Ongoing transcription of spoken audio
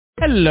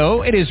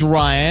Hello, it is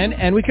Ryan,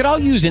 and we could all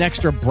use an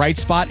extra bright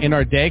spot in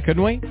our day,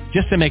 couldn't we?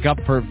 Just to make up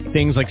for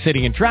things like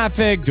sitting in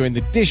traffic, doing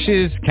the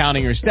dishes,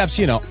 counting your steps,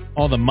 you know,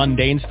 all the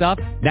mundane stuff.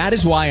 That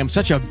is why I'm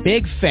such a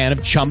big fan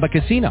of Chumba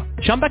Casino.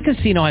 Chumba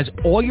Casino has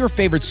all your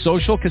favorite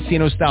social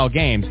casino-style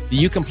games that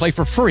you can play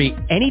for free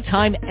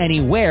anytime,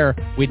 anywhere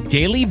with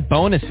daily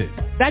bonuses.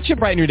 That should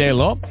brighten your day a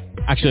little.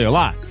 Actually, a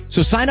lot.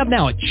 So sign up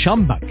now at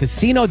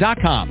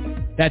ChumbaCasino.com.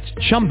 That's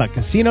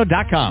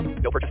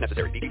ChumbaCasino.com. No purchase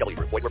necessary. VGW.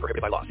 Void where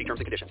prohibited by law. See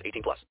terms and conditions.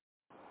 18+.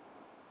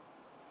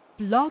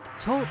 Blog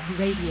Talk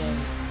Radio.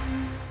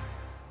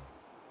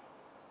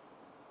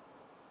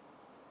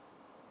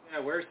 Yeah,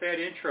 where's that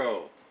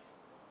intro?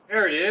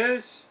 There it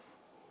is.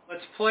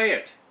 Let's play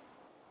it.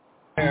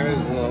 There is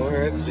no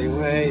earthly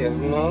way of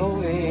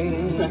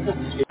knowing.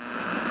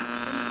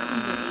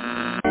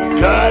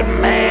 Good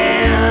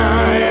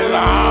man is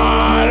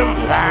hard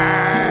to find.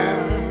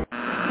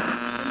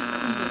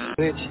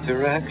 Which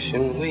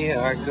direction we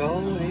are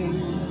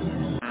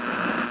going.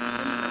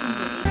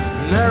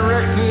 That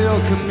wrecked the El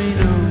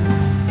Camino.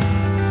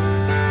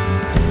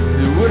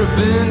 It would have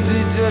been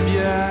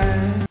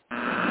GWH.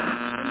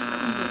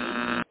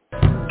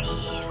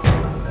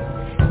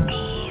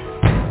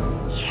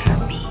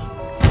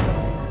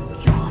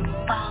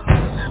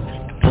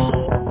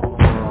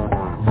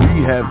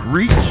 We have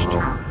reached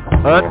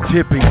a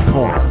tipping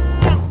point.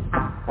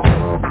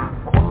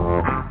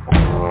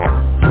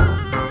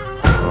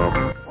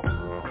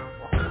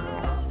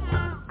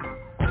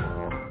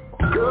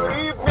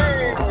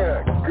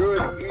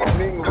 Good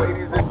evening,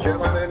 ladies and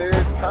gentlemen. It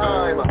is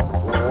time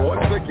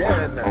once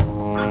again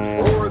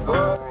for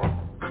the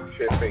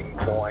tipping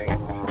point.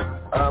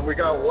 We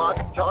got a lot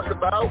to talk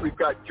about. We've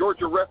got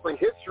Georgia Wrestling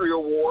History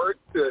Awards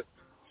to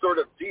sort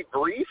of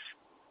debrief.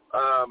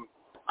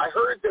 I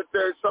heard that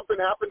there's something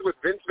happened with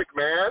Vince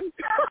McMahon.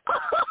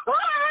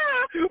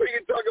 We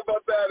can talk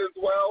about that as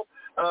well.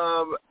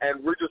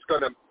 And we're just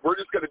gonna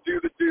do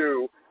the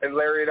do, and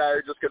Larry and I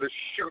are just gonna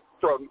shoot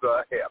from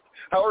the hip.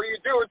 How are you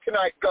doing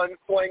tonight,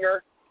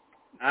 Gunslinger?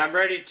 I'm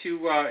ready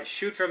to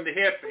shoot from the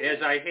hip,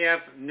 as I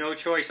have no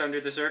choice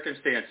under the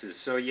circumstances.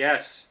 So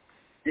yes,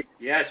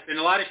 it's been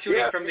a lot of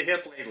shooting from the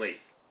hip lately,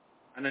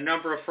 on a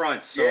number of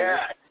fronts. So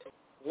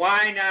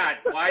why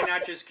not? Why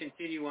not just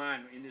continue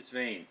on in this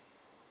vein?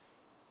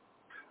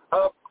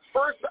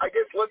 First, I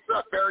guess let's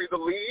not bury the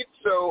lead.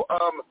 So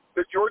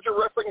the Georgia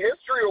Wrestling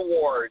History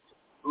Awards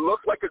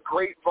looked like a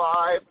great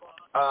vibe.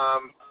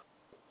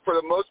 For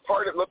the most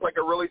part, it looked like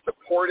a really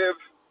supportive,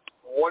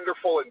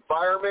 wonderful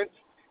environment.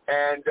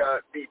 And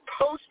the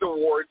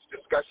post-awards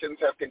discussions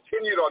have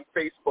continued on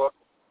Facebook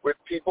with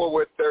people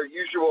with their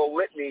usual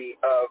litany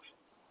of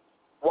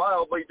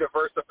wildly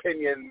diverse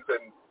opinions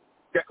and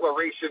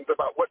declarations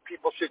about what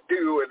people should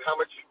do and how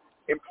much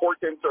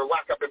importance or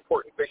lack of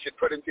importance they should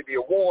put into the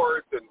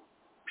awards, and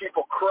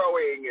people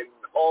crowing and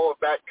all of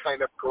that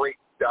kind of great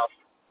stuff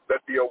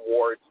that the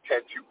awards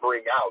tend to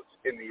bring out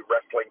in the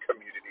wrestling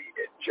community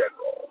in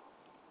general.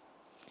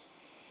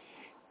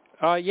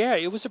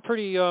 It was a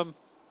pretty,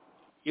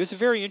 it was a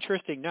very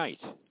interesting night.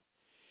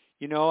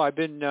 You know, I've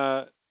been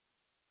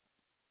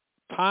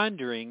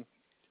pondering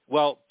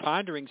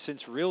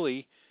since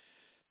really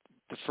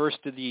the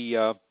first of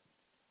the,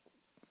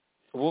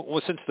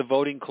 since the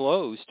voting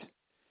closed,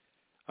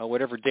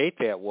 whatever date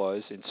that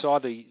was, and saw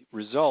the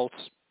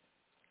results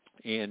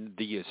and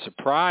the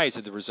surprise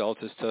of the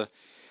results as to,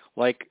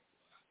 like,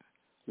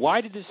 why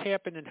did this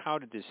happen and how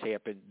did this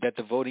happen, that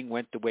the voting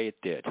went the way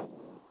it did?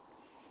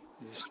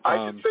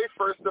 I should say,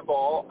 first of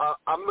all,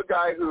 I'm the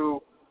guy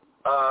who,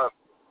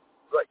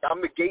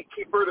 I'm the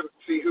gatekeeper to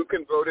see who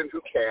can vote and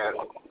who can,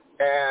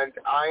 and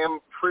I am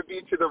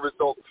privy to the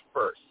results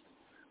first.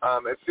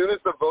 As soon as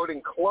the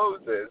voting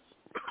closes,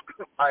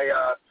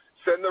 I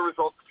send the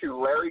results to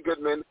Larry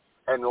Goodman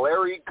and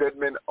Larry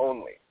Goodman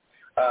only.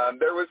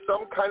 There was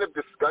some kind of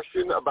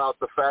discussion about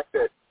the fact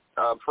that,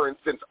 for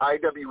instance,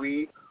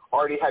 IWE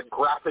already had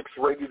graphics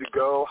ready to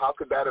go. How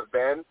could that have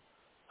been?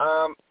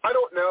 I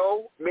don't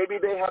know. Maybe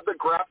they had the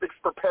graphics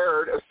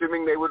prepared,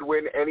 assuming they would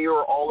win any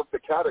or all of the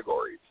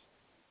categories.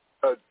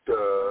 I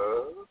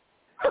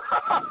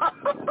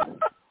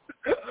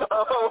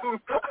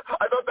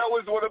thought that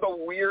was one of the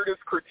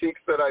weirdest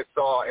critiques that I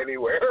saw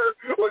anywhere.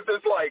 Was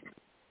just like,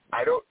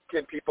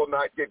 can people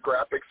not get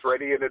graphics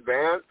ready in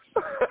advance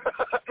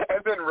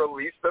and then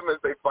release them as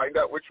they find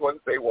out which ones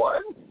they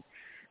won?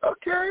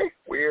 Okay,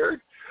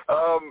 weird.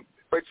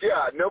 But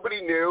yeah,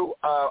 nobody knew.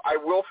 I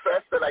will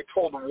fess that I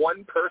told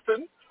one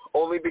person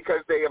only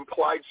because they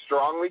implied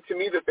strongly to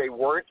me that they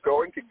weren't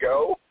going to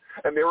go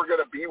and they were going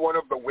to be one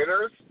of the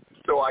winners.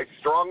 So I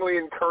strongly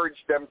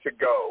encouraged them to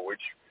go, which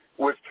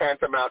was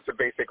tantamount to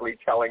basically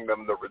telling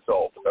them the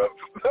result of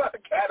the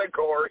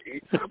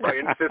category by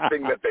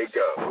insisting that they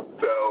go.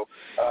 So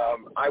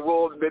I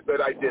will admit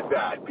that I did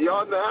that.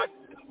 Beyond that,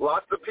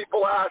 lots of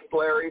people asked,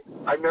 Larry.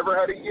 I've never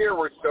had a year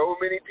where so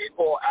many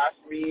people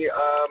asked me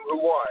who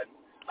won.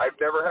 I've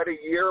never had a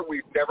year.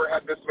 We've never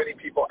had this many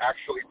people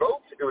actually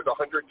vote. It was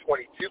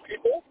 122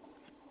 people.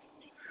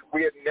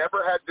 We had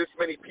never had this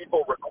many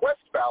people request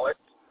ballots,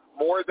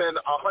 more than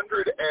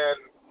 100 and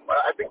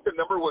I think the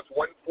number was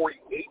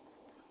 148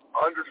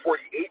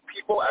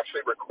 people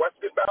actually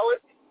requested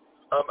ballots.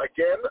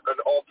 Again, an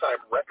all-time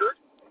record.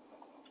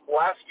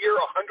 Last year,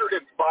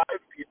 105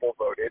 people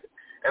voted,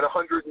 and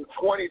 120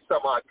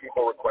 some odd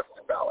people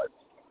requested ballots.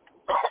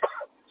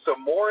 So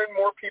more and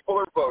more people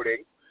are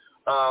voting.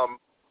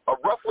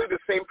 Roughly the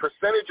same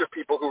percentage of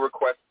people who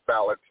request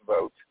ballots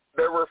vote.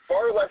 There were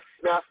far less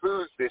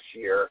snafus this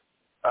year,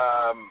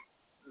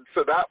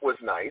 so that was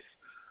nice.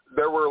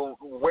 There were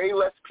way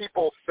less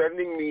people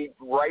sending me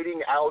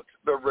writing out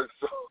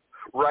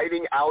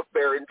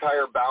their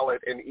entire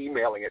ballot and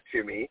emailing it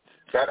to me.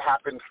 That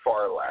happened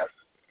far less.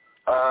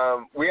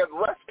 We had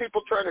less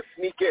people trying to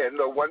sneak in,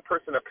 though one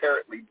person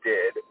apparently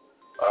did,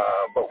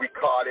 but we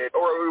caught it,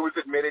 or it was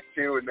admitted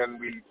to, and then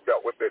we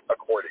dealt with it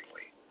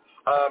accordingly.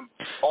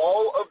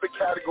 All of the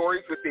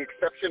categories, with the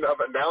exception of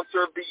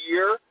Announcer of the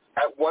Year,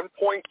 at one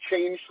point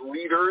changed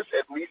leaders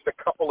at least a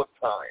couple of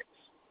times.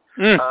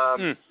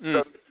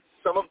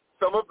 So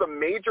some of the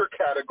major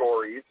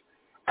categories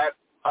at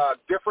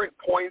different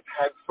points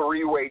had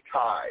three-way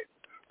ties.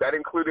 That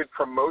included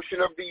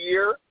Promotion of the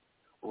Year,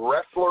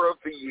 Wrestler of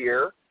the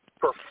Year,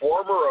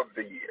 Performer of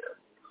the Year.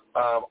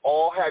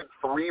 All had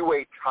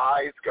three-way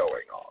ties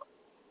going on.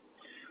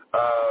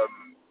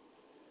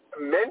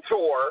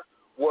 Mentor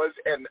was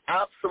an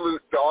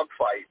absolute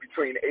dogfight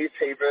between Ace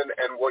Haven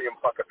and William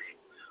Huckabee.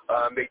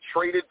 They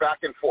traded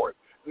back and forth.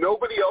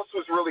 Nobody else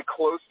was really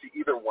close to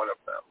either one of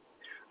them.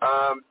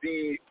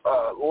 The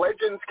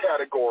Legends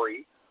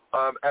category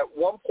at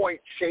one point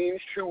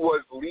changed who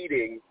was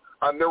leading.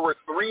 There were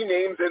three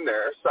names in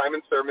there,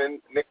 Simon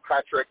Thurman, Nick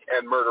Patrick,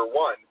 and Murder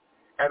One,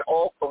 and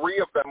all three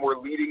of them were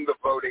leading the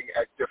voting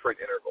at different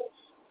intervals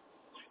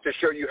to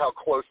show you how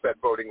close that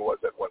voting was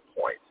at one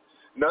point.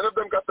 None of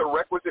them got the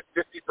requisite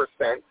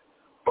 50%,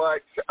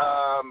 but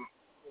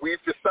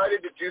we've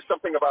decided to do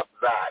something about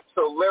that.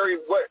 So, Larry,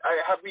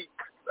 have we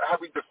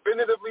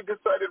definitively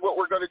decided what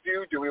we're going to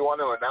do? Do we want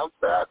to announce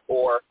that?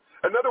 Or,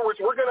 in other words,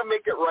 we're going to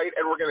make it right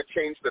and we're going to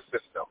change the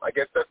system. I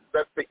guess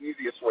that's the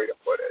easiest way to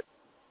put it.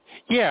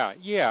 Yeah.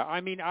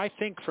 I mean, I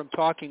think from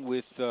talking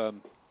with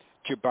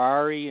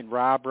Jabari and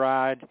Rob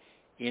Rod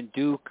and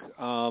Duke,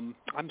 I'm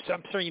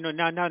sorry,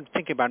 now I'm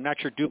thinking about it, I'm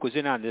not sure Duke was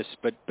in on this,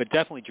 but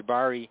definitely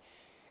Jabari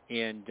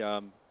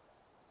and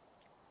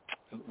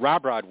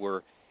Rob Rod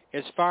were,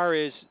 as far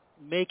as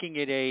making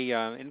it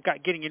and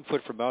getting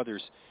input from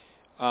others,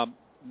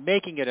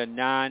 making it a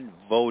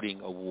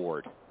non-voting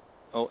award.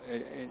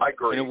 I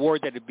agree. An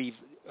award that would be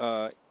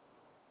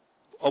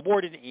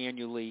awarded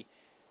annually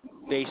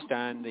based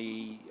on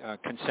the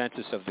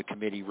consensus of the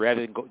committee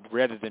rather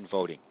than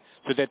voting,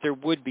 so that there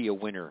would be a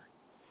winner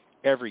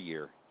every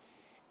year.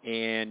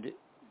 And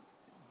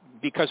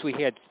because we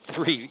had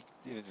three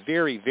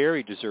very,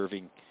 very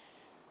deserving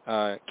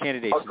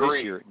candidates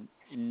this year,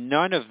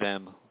 none of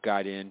them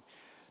got in.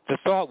 The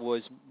thought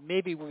was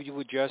maybe we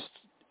would just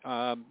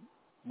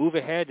move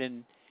ahead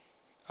and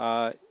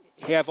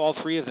have all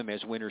three of them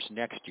as winners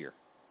next year,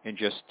 and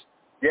just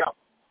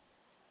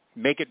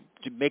make it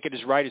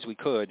as right as we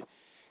could,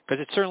 because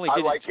it certainly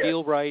didn't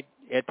feel right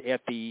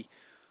at the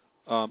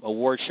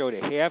award show to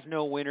have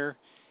no winner,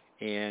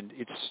 and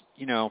it's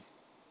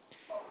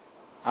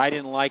I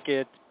didn't like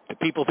it. The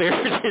people there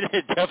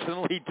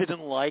definitely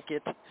didn't like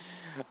it.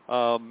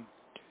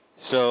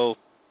 So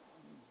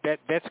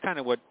that's kind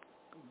of where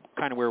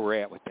we're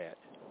at with that.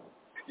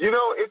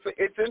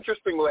 It's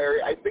interesting,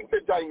 Larry. I think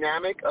the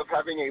dynamic of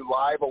having a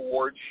live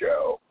award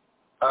show,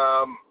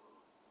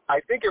 I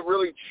think it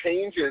really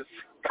changes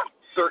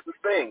certain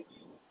things.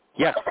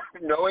 Yeah.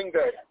 Knowing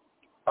that,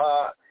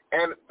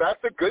 and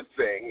that's a good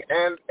thing.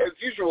 And as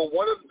usual,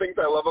 one of the things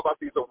I love about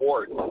these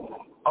awards,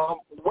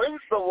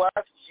 when's the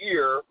last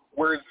year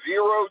where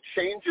zero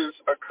changes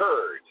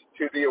occurred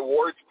to the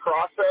awards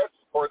process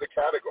or the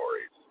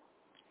categories?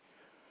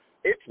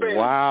 It's been a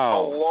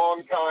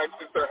long time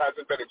since there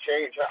hasn't been a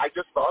change. I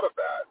just thought of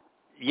that.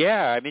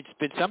 Yeah, I mean, it's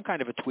been some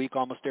kind of a tweak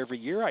almost every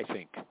year, I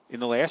think, in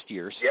the last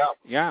years.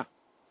 Yeah.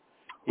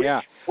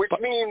 Which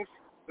means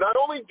not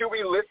only do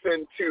we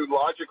listen to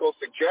logical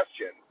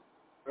suggestions,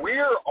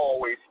 we're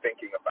always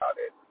thinking about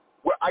it.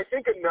 Well, I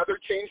think another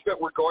change that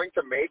we're going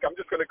to make, I'm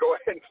just going to go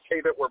ahead and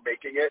say that we're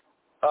making it,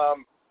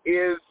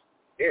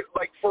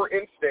 like, for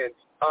instance,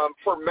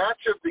 for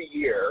Match of the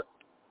Year,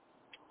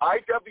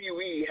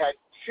 IWE had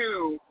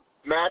two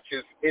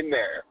matches in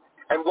there.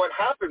 And what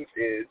happens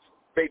is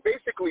they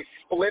basically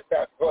split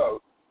that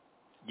vote.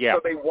 Yeah. So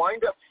they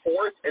wind up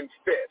fourth and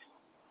fifth,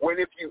 when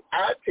if you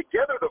add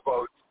together the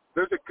votes,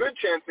 there's a good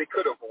chance they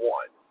could have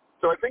won.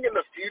 So I think in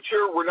the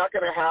future, we're not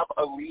going to have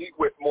a league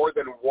with more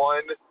than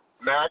one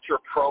match or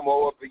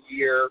promo of the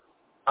year.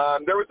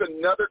 There was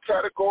another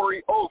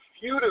category,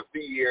 feud of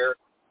the year.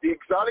 The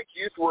Exotic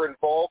Youth were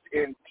involved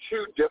in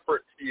two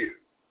different feuds.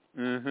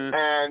 Mm-hmm.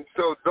 And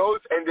so those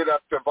ended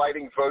up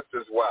dividing votes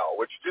as well,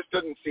 which just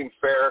doesn't seem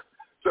fair.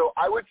 So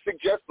I would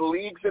suggest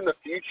leagues in the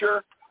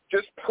future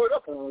just put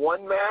up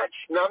one match.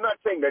 Now, I'm not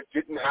saying that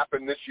didn't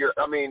happen this year.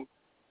 I mean,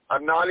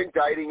 I'm not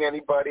indicting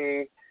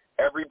anybody.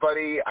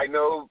 Everybody, I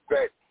know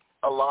that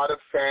a lot of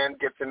sand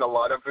gets in a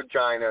lot of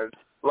vaginas.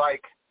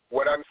 Like,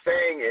 what I'm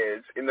saying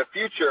is, in the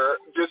future,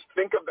 just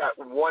think of that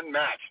one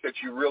match that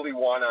you really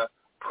want to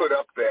put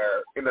up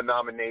there in the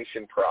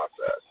nomination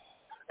process.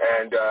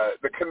 And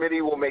the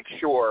committee will make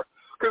sure,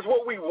 because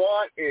what we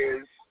want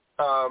is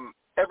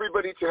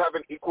everybody to have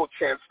an equal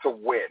chance to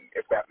win,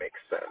 if that makes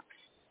sense.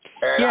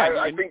 And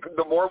I think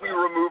the more we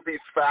remove these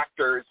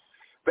factors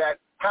that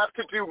have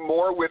to do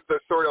more with the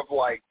sort of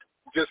like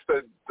just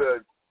the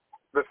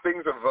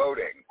things of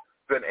voting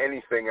than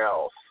anything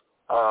else,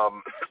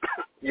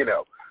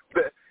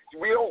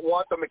 we don't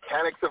want the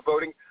mechanics of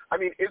voting. I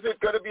mean, is it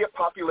going to be a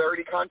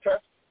popularity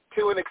contest?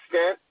 To an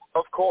extent,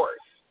 of course,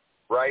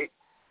 right?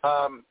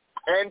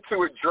 And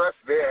to address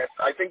this,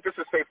 I think this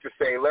is safe to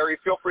say, Larry,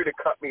 feel free to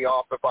cut me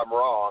off if I'm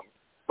wrong,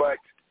 but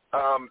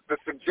the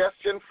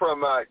suggestion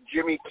from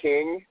Jimmy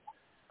King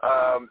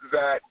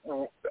that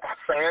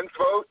fans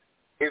vote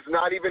is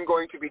not even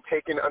going to be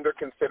taken under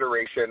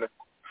consideration.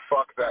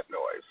 Fuck that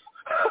noise.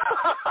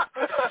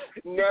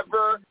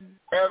 Never,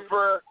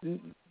 ever,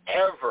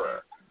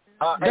 ever.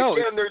 No.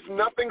 Again, there's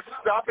nothing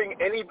stopping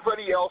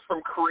anybody else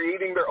from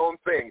creating their own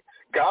thing.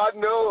 God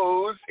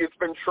knows it's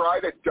been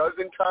tried a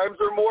dozen times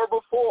or more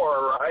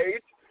before,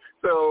 right?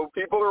 So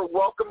people are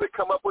welcome to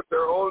come up with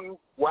their own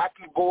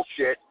wacky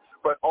bullshit,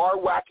 but our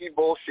wacky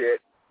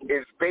bullshit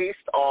is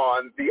based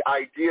on the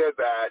idea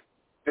that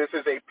this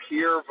is a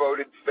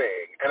peer-voted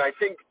thing. And I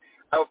think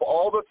of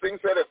all the things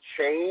that have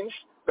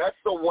changed, that's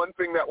the one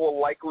thing that will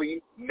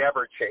likely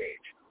never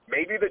change.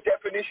 Maybe the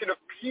definition of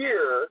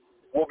peer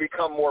will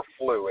become more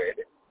fluid,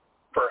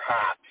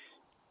 perhaps,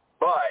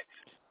 but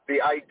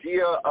the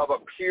idea of a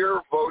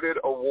peer-voted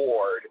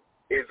award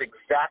is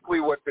exactly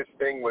what this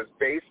thing was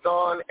based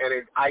on,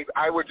 and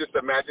I would just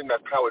imagine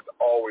that's how it's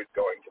always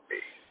going to be.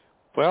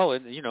 Well,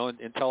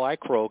 until I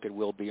croak, it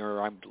will be,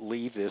 or I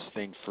leave this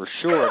thing for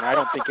sure. And I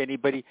don't think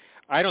anybody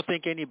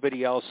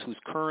else who's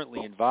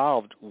currently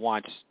involved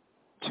wants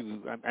to.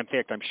 In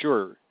fact, I'm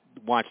sure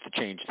wants to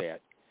change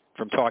that.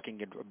 From talking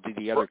to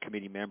the other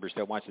committee members,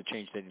 that wants to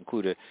change that,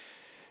 include a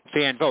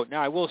fan vote.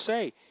 Now, I will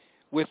say,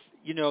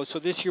 so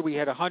this year we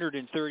had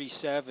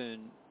 137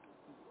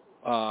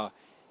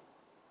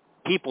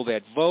 people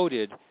that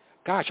voted.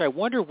 Gosh, I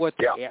wonder what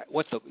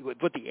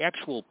the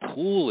actual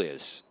pool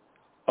is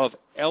of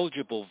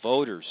eligible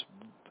voters.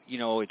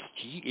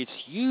 It's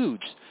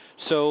huge.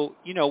 So,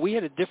 we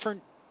had a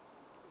different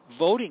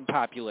voting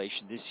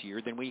population this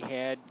year than we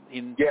had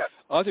in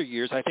other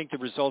years. I think the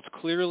results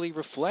clearly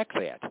reflect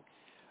that.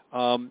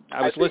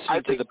 I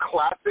think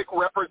Classic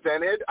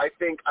represented. I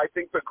think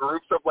the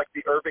groups of like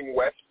the Irving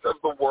Wests of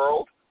the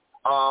world.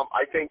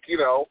 I think a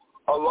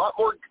lot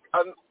more.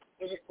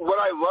 What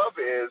I love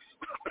is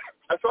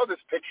I saw this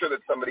picture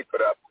that somebody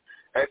put up,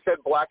 and it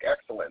said Black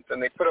Excellence,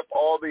 and they put up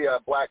all the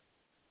black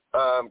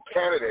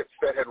candidates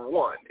that had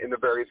won in the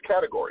various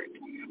categories,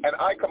 and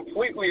I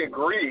completely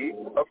agree.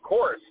 Of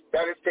course,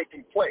 that is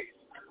taking place.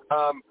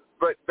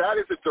 But that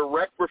is a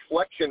direct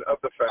reflection of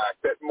the fact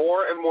that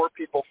more and more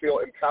people feel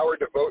empowered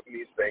to vote in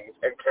these things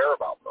and care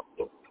about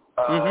them.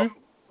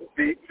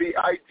 The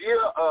idea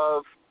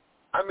of,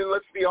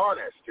 let's be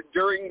honest,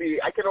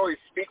 I can only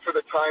speak for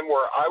the time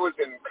where I was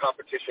in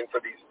competition for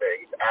these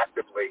things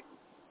actively.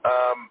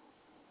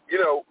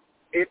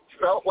 It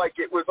felt like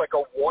it was like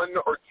a 1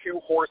 or 2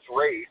 horse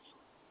race,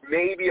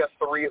 maybe a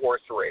 3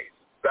 horse race.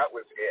 That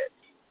was it.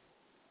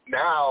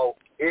 Now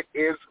it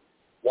is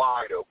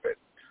wide open.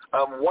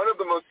 One of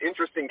the most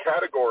interesting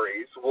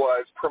categories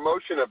was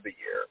Promotion of the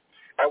Year.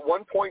 At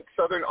one point,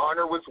 Southern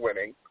Honor was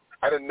winning.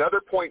 At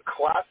another point,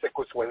 Classic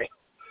was winning.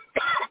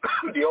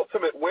 The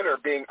ultimate winner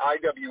being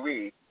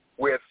IWE,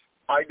 with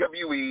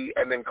IWE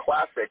and then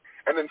Classic,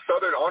 and then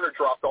Southern Honor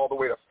dropped all the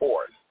way to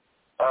 4th.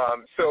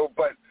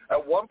 But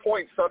at one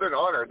point, Southern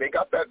Honor, they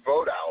got that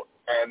vote out,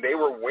 and they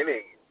were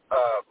winning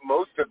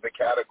most of the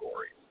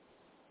categories.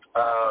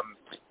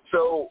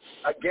 So,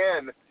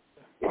 again,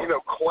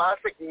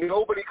 Classic,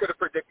 nobody could have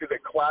predicted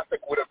that Classic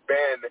would have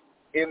been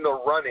in the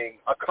running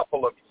a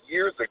couple of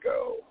years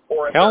ago,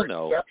 or at their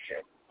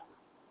exception.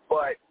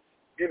 But,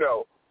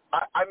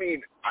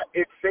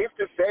 it's safe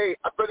to say,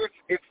 but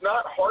it's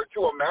not hard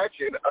to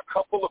imagine a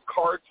couple of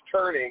cards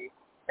turning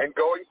and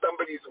going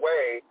somebody's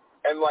way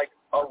and like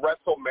a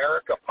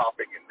WrestleMerica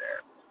popping in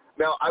there.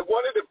 Now, I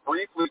wanted to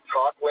briefly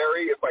talk,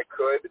 Larry, if I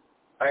could,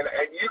 and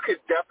you could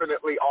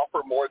definitely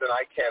offer more than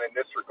I can in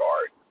this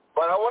regard.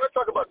 But I want to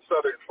talk about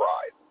Southern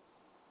Fried,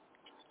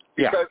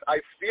 because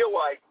I feel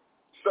like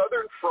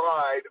Southern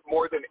Fried,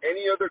 more than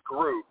any other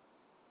group,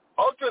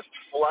 I'll just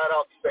flat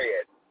out say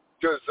it,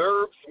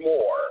 deserves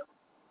more,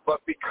 but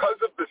because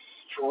of the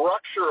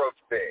structure of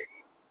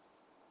things,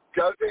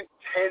 doesn't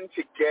tend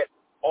to get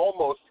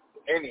almost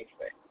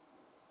anything.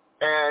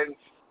 And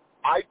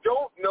I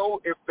don't know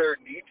if there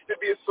needs to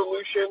be a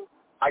solution.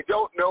 I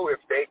don't know if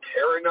they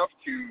care enough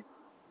to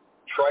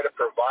try to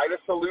provide a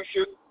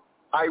solution.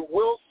 I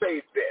will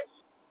say this.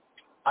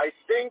 I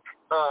think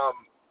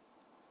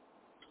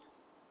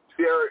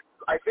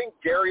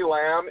Gary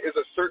Lamb is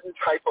a certain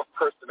type of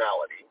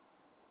personality.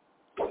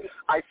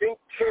 I think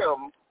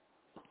Tim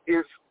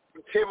is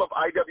Tim of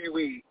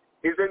IWE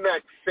is in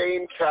that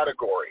same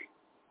category.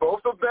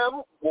 Both of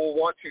them will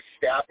want to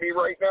stab me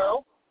right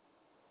now,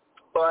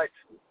 but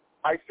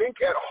I think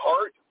at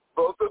heart,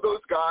 both of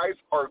those guys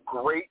are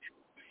great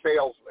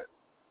salesmen,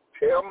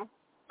 Tim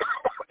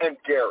and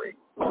Gary.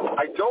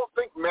 I don't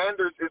think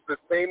Manders is the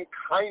same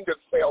kind of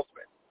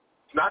salesman.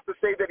 It's not to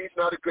say that he's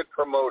not a good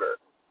promoter,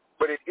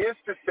 but it is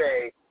to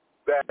say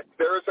that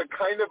there's a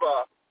kind of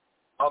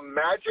a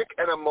magic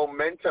and a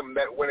momentum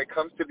that when it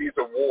comes to these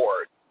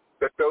awards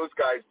that those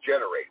guys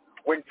generate.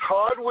 When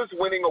Todd was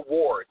winning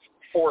awards,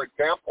 for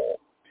example,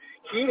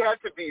 he had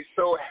to be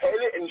so head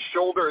and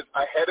shoulders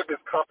ahead of his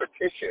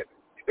competition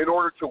in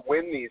order to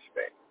win these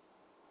things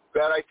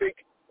that I think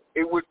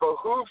it would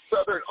behoove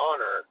Southern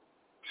Honor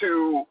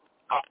to,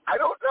 I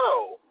don't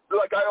know,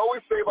 like I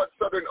always say about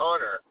Southern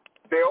Honor,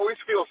 they always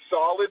feel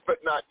solid but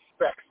not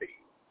sexy.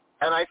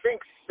 And I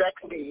think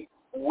sexy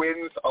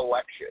wins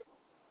elections,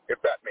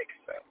 if that makes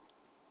sense.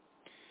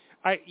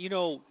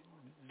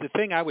 The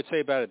thing I would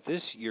say about it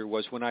this year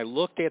was when I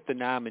looked at the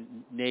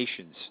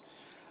nominations,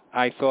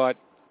 I thought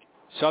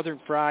Southern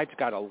Fried's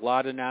got a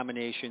lot of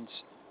nominations.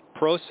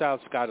 Pro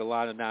South's got a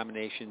lot of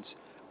nominations.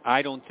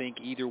 I don't think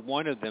either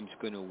one of them's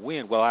going to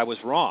win. Well, I was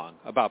wrong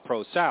about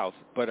Pro South,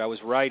 but I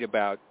was right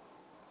about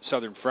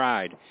Southern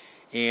Fried.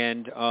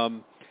 And,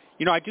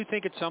 I do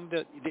think it's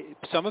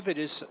some of it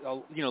is,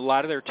 a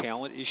lot of their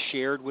talent is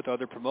shared with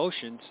other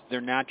promotions.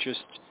 They're not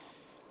just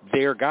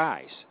their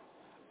guys.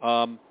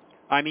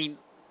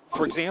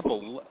 For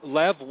example,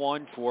 Lev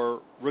won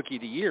for Rookie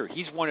of the Year.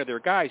 He's one of their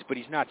guys, but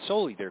he's not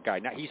solely their guy.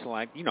 Now he's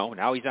like,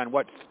 now he's on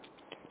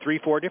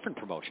 3-4 different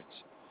promotions.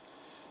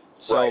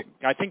 So right.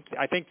 I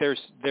think there's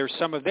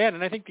some of that,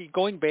 and I think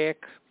going back,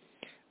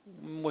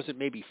 was it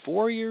maybe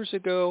 4 years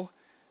ago,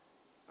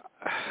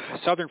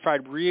 Southern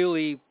Fried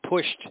really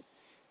pushed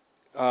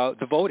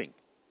the voting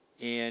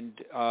and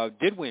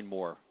did win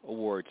more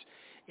awards.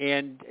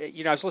 And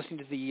I was listening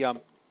to the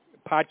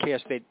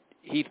podcast that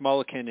Heath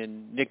Mulliken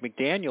and Nick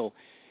McDaniel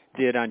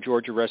did on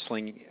Georgia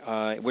Wrestling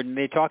when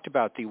they talked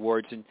about the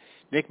awards, and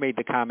Nick made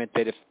the comment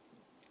that if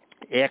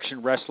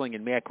Action Wrestling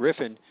and Matt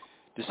Griffin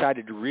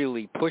decided to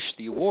really push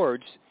the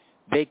awards,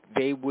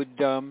 they would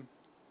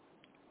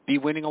be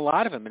winning a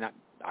lot of them, and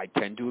I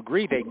tend to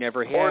agree. They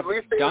never have or at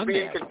least they done would be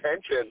that. in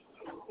contention.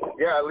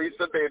 Yeah, at least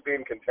that they'd be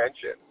in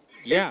contention.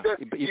 Yeah,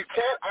 you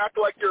can't act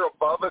like you're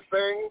above a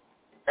thing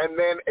and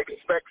then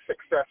expect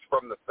success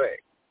from the thing.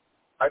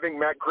 I think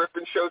Matt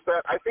Griffin shows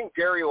that. I think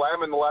Gary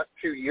Lamb in the last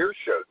 2 years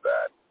shows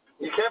that.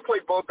 You can't play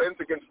both ends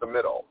against the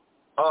middle.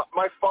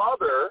 My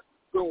father,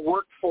 who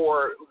worked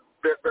for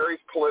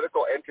various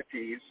political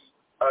entities,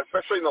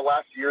 especially in the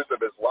last years of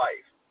his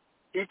life,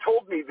 he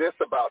told me this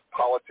about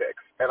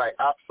politics, and I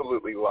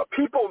absolutely love.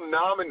 People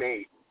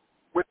nominate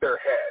with their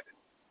head,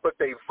 but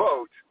they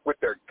vote with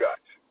their gut.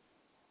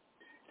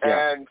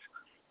 Yeah.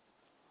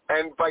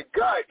 And by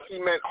gut, he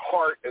meant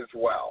heart as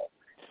well.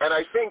 And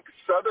I think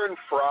Southern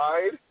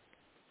Fried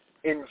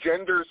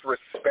engenders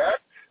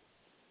respect,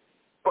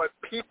 but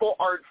people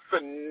aren't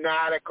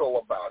fanatical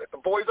about it. The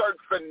boys aren't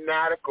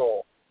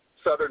fanatical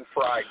Southern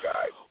Fried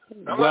guys.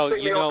 I'm not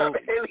saying they don't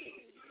have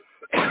any.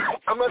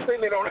 I'm not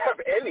saying they don't have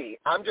any.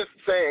 I'm just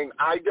saying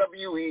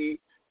IWE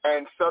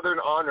and Southern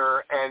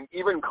Honor and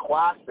even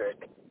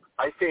Classic,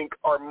 I think,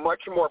 are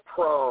much more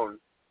prone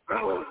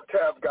to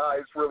have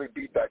guys really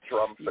beat that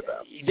drum for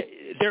them.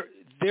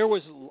 There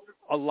was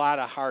a lot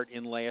of heart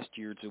in last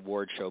year's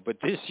award show, but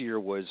this year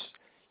was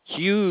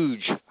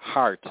huge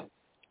heart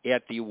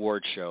at the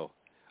award show.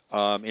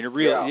 And it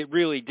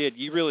really did.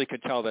 You really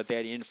could tell that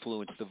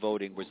influenced the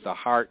voting, was the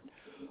heart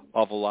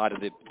of a lot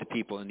of the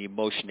people and the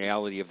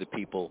emotionality of the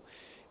people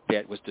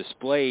that was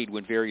displayed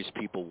when various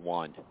people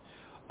won.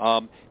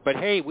 But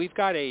hey, we've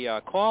got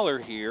a caller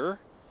here.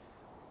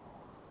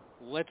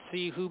 Let's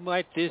see, who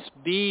might this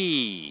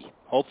be?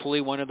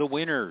 Hopefully one of the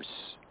winners.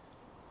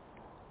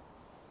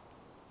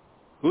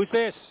 Who's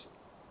this?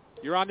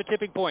 You're on the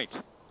tipping point.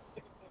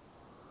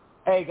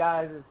 Hey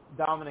guys, it's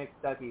Dominic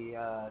Stuckey.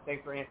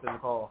 Thanks for answering the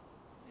call.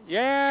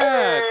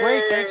 Yeah,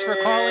 great. Thanks for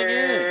calling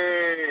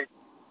in.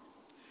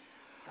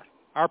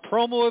 Our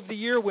promo of the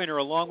year winner,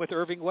 along with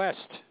Irving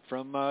West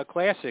from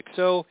Classic.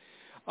 So,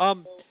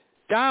 Dom,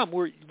 I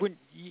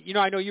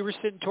know you were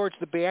sitting towards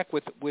the back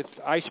with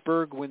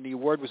Iceberg when the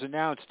award was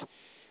announced.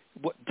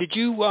 Did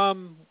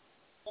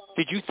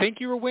you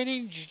think you were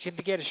winning? Did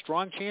you get a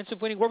strong chance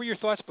of winning? What were your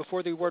thoughts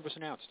before the award was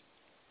announced?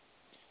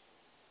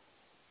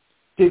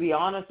 To be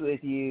honest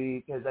with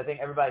you, because I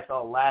think everybody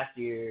saw last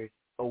year's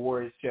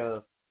awards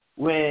show,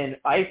 when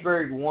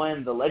Iceberg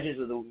won the Legends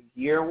of the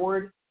Year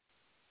award,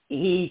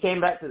 he came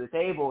back to the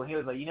table and he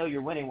was like,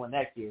 you're winning one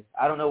next year.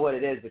 I don't know what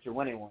it is, but you're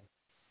winning one.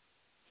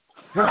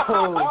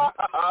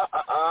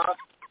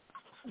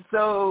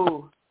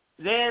 So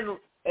then,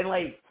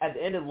 and at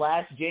the end of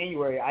last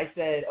January, I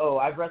said,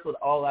 I've wrestled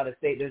all out of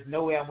state. There's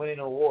no way I'm winning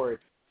an award.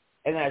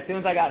 And then as soon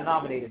as I got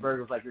nominated, Berg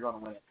was like, you're going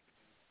to win it.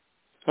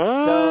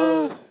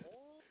 So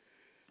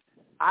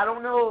I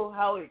don't know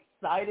how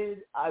excited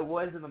I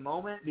was in the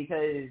moment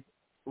because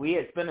we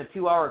had spent a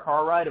 2-hour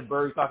car ride of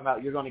Berg talking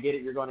about, you're going to get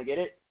it, you're going to get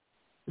it.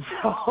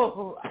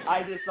 So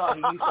I just thought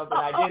he knew something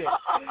I didn't.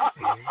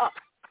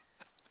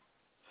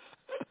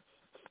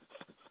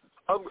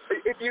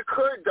 If you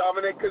could,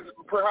 Dominic, because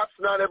perhaps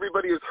not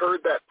everybody has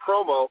heard that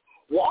promo,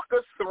 walk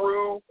us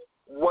through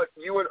what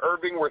you and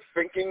Irving were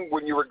thinking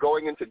when you were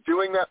going into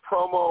doing that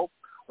promo.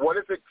 What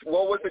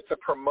was it to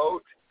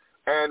promote,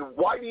 and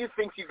why do you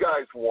think you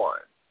guys won?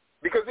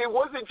 Because it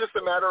wasn't just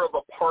a matter of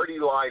a party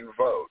line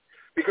vote.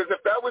 Because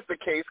if that was the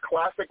case,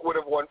 Classic would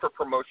have won for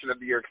Promotion of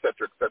the Year, et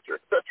cetera, et cetera,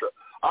 et cetera.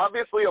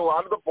 Obviously, a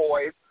lot of the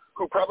boys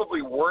who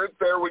probably weren't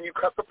there when you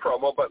cut the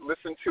promo but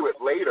listened to it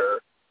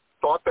later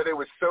thought that it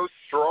was so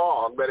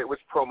strong that it was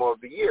Promo of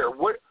the Year.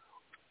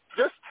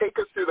 Just take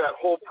us through that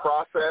whole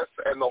process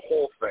and the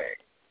whole thing.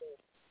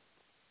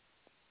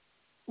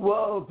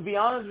 Well, to be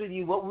honest with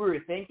you, what we were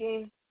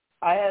thinking,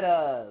 I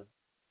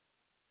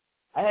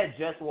had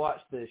just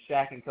watched the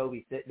Shaq and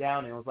Kobe sit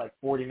down, and it was like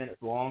 40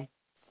 minutes long.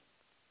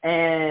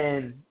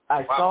 And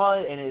I saw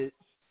it, and it's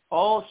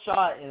all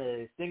shot in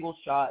a single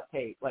shot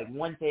tape, like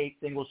one take,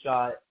 single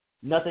shot,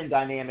 nothing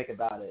dynamic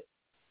about it.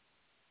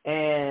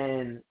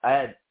 And I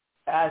had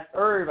asked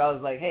Irv, I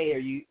was like, hey, are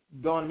you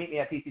going to meet me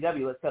at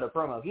PCW? Let's cut a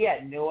promo. He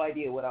had no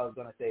idea what I was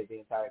going to say the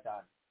entire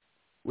time,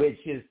 which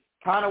is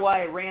kind of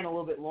why it ran a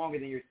little bit longer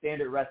than your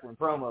standard wrestling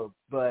promo.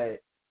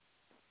 But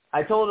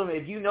I told him,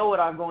 if you know what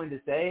I'm going to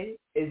say,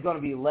 it's going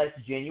to be less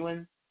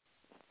genuine.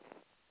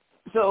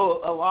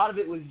 So a lot of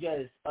it was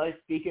just us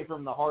speaking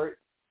from the heart,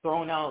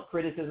 throwing out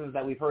criticisms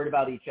that we've heard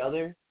about each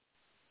other.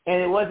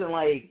 And it wasn't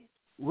like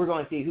we're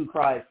going to see who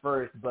cries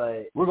first,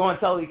 but we're going to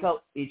tell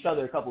each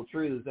other a couple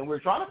truths. And we're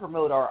trying to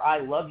promote our I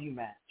Love You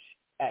match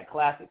at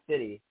Classic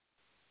City,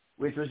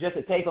 which was just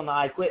a take on the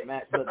I Quit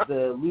match, but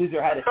the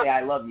loser had to say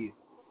I love you.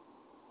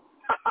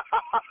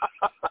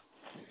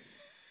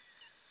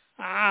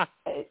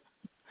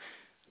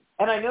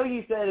 And I know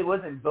you said it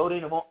wasn't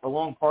voting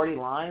along party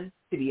lines,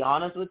 to be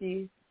honest with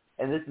you,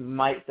 and this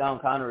might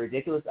sound kind of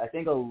ridiculous. I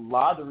think a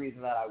lot of the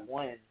reason that I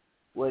won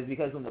was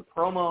because when the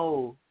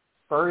promo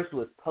first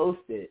was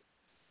posted,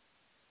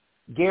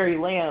 Gary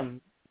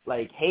Lamb,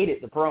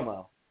 hated the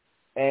promo.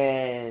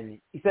 And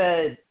he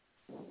said,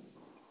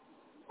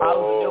 I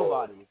was a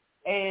nobody.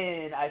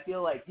 And I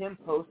feel like him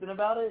posting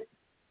about it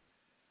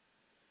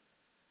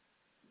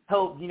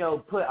helped,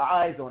 put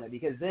eyes on it,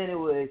 because then it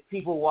was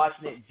people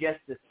watching it just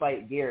to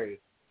spite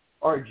Gary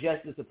or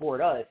just to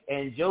support us.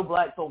 And Joe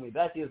Black told me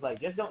best. He was like,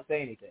 just don't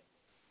say anything.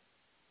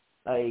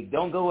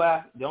 Don't go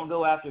after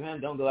him.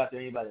 Don't go after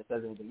anybody that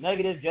says anything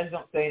negative. Just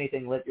don't say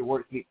anything. Let your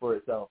work speak for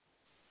itself.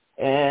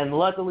 And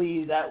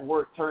luckily, that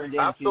work turned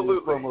into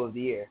Promo of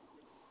the Year.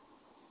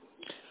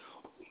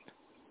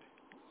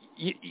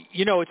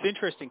 It's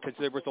interesting because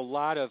there was a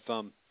lot of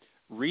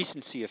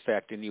recency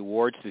effect in the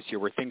awards this year,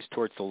 where things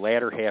towards the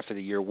latter half of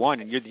the year won.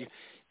 And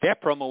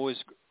that promo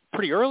was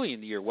pretty early in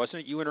the year,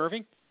 wasn't it? You and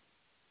Irving?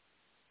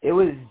 It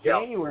was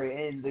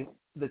January, and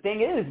the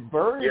thing is,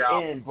 Bird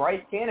and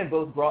Bryce Cannon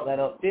both brought that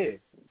up too.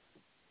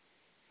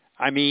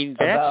 I mean,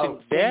 that's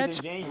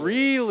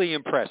really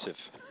impressive.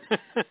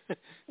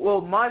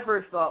 Well, my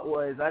first thought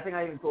was, I think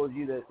I even told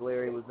you this,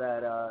 Larry, was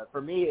that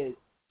for me,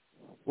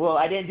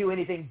 I didn't do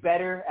anything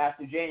better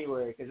after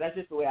January, because that's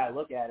just the way I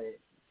look at it.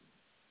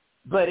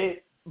 But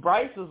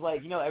Bryce was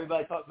like,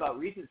 everybody talks about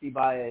recency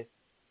bias,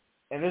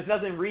 and there's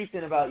nothing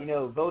recent about,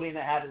 voting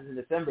that happens in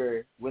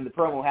December when the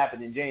promo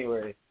happened in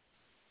January.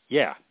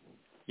 Yeah.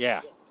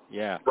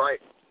 Right.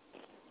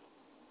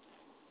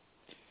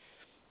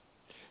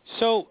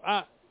 So,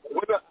 go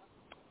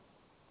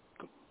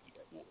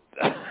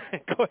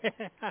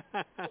ahead.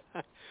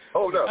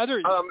 Oh, no.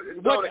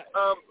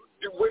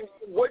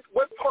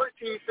 What part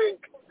do you think,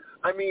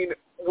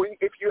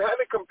 if you had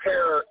to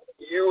compare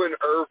you and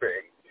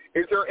Irving,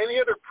 is there any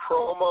other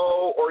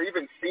promo or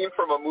even scene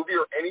from a movie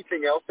or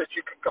anything else that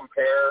you could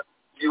compare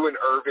you and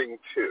Irving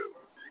to?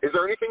 Is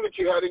there anything that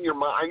you had in your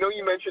mind? I know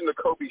you mentioned the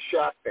Kobe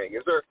Shaq thing.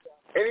 Is there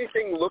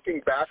anything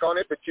looking back on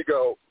it that you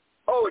go,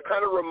 oh, it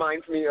kind of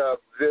reminds me of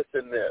this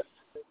and this?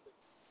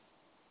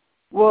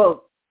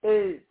 Well,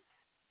 it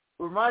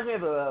reminds me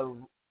of a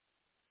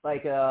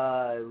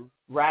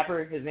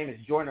rapper. His name is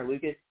Jordan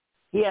Lucas.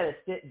 He had a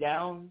sit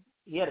down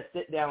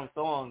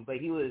song, but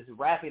he was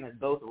rapping as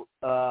both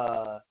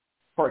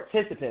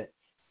participants.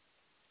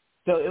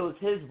 So it was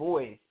his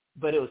voice,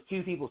 but it was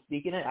two people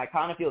speaking it. I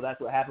kind of feel that's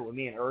what happened with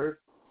me and Irv.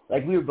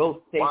 We were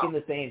both thinking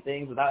the same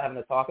things without having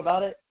to talk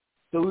about it.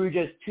 So we were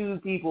just two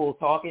people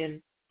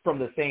talking from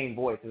the same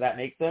voice. Does that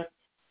make sense?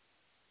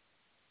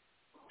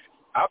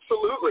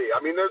 Absolutely.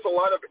 There's a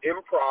lot of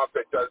improv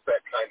that does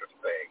that kind of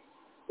thing,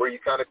 where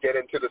you kind of get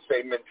into the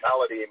same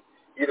mentality and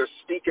either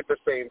speak at the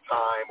same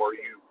time or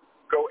you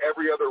go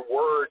every other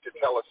word to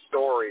tell a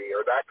story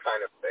or that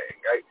kind of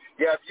thing.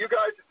 If you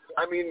guys,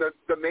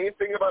 the main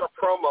thing about a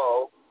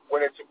promo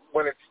when it's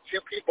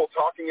two people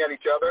talking at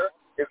each other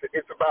is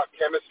it's about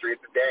chemistry.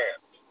 It's a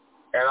dance.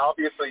 And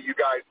obviously you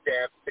guys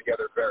dance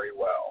together very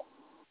well.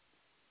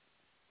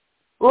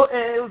 Well,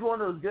 and it was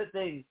one of those good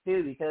things,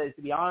 too, because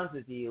to be honest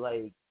with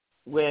you,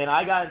 when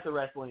I got into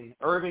wrestling,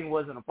 Irving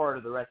wasn't a part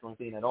of the wrestling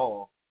scene at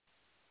all.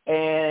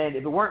 And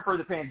if it weren't for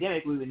the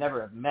pandemic, we would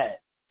never have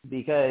met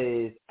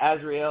because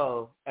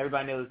Azrael,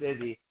 everybody knows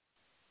Izzy,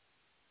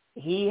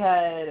 he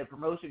had a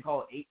promotion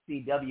called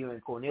HCW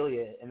in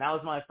Cornelia, and that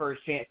was my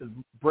first chance of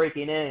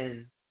breaking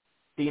in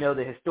to,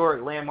 the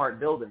historic landmark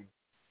building.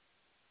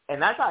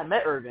 And that's how I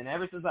met Irvin.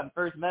 Ever since I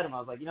first met him, I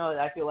was like,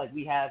 I feel like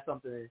we have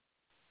something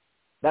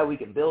that we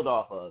can build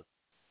off of,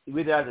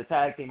 either as a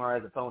tag team or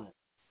as opponents.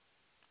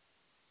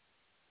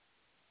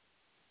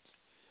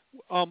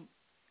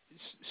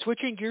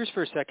 Switching gears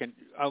for a second,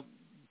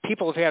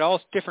 people have had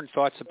all different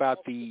thoughts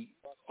about the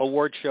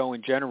award show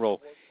in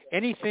general.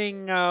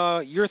 Anything,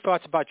 your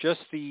thoughts about just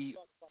the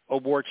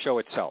award show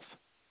itself?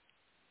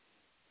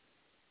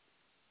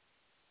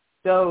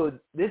 So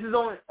this is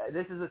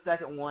the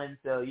second one,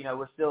 so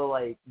we're still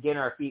like getting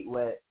our feet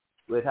wet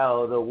with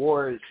how the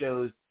award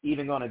show's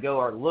even going to go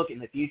or look in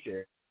the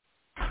future.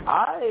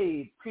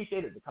 I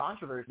appreciated the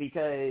controversy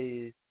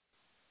because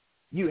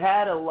you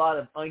had a lot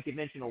of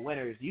unconventional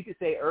winners. You could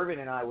say Irvin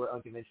and I were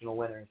unconventional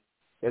winners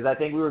because I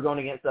think we were going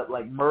against stuff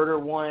like Murder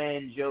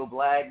One, Joe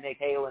Black, Nick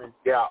Halen,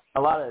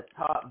 a lot of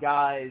top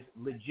guys,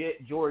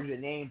 legit Georgia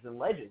names and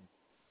legends,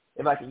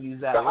 if I can use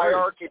that word. The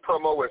hierarchy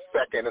promo was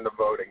second in the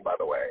voting, by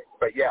the way,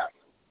 but yes.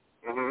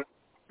 Mm-hmm.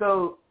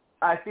 So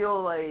I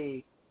feel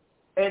like,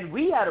 and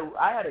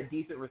I had a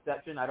decent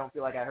reception. I don't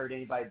feel like I heard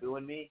anybody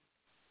booing me.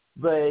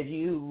 But if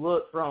you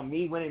look from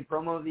me winning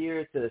Promo of the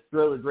Year to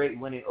Thrill the Great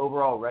winning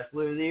Overall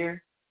Wrestler of the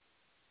Year,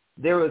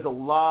 there was a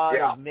lot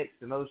of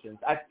mixed emotions.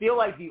 I feel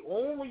like the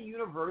only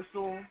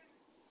universal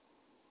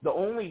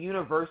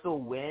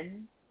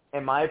win,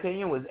 in my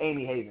opinion, was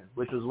Amy Haven,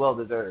 which was well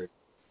deserved.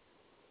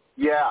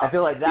 Yeah, I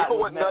feel like that people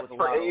was went nuts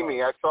for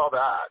Amy. I saw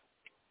that.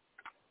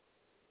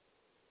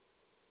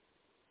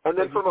 And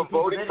then from a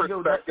voting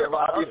perspective,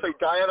 obviously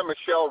Diana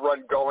Michelle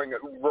ran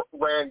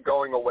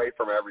going away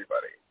from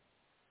everybody.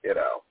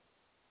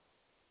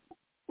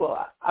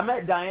 Well, I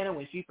met Diana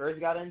when she first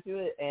got into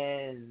it,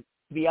 and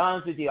to be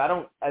honest with you,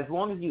 as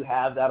long as you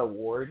have that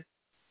award,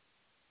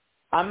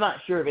 I'm not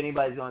sure if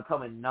anybody's going to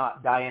come and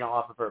knock Diana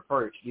off of her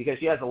perch because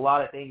she has a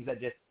lot of things that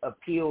just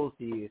appeals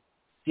to you.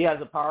 She has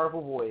a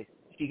powerful voice.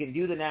 She can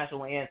do the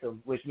national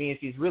anthem, which means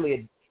she's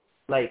really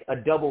a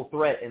double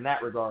threat in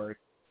that regard.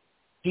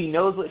 She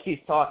knows what she's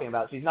talking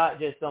about. She's not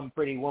just some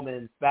pretty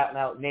woman spouting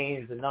out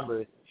names and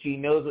numbers. She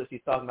knows what she's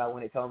talking about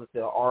when it comes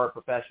to our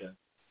profession.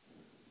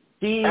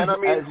 She's as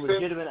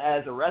legitimate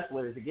as a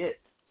wrestler as it gets.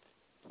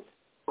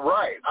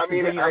 Right.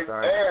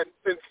 And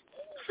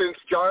since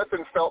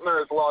Jonathan Feltner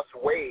has lost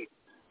weight,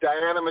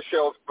 Diana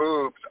Michelle's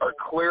boobs are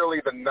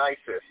clearly the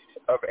nicest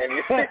of any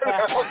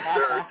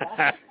announcers.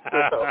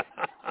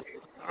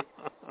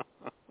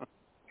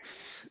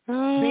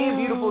 Being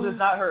beautiful does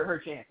not hurt her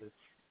chances,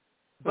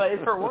 but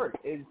it's her work.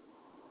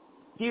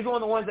 She's one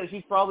of the ones that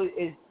she's probably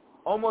is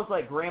almost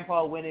like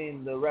Grandpa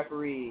winning the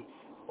referee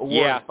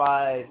award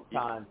 5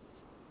 times.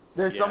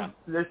 There's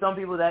some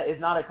people that is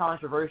not a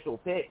controversial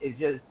pick. It's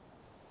just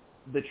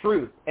the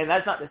truth. And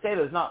that's not to say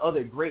there's not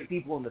other great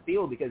people in the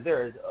field because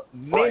there is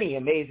many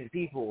amazing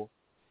people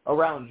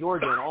around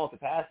Georgia in all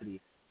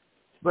capacities.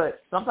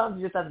 But sometimes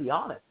you just have to be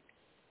honest.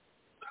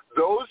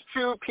 Those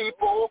two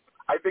people,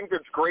 I think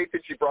it's great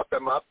that you brought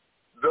them up.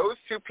 Those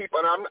two people,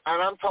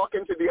 and I'm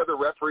talking to the other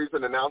referees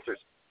and announcers,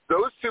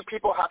 those two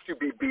people have to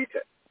be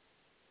beaten.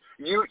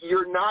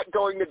 You're not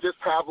going to just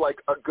have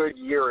a good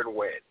year and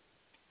win.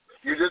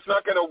 You're just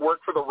not going to work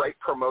for the right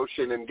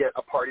promotion and get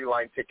a party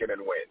line ticket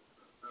and win.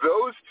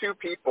 Those two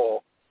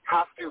people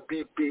have to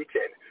be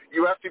beaten.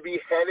 You have to be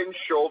head and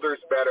shoulders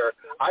better.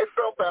 I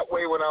felt that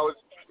way when I was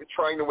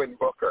trying to win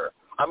Booker.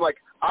 I'm like,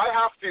 I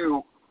have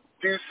to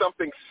do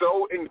something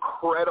so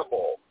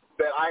incredible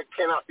that I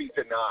cannot be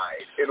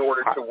denied in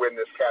order to win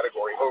this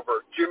category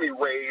over Jimmy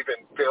Rave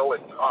and Bill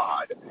and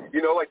Todd.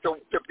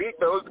 To beat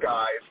those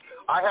guys,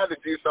 I had to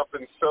do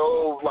something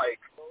so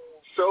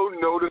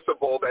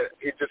noticeable that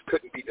it just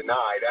couldn't be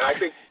denied. And I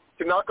think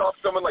to knock off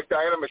someone like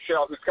Diana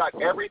Michelle, who's got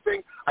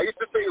everything, I used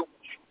to say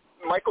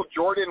Michael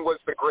Jordan was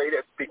the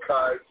greatest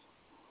because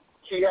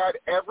he had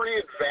every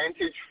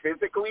advantage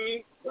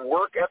physically,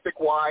 work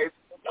ethic-wise,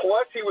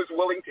 plus he was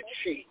willing to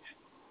cheat.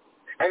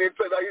 And it's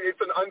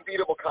an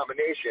unbeatable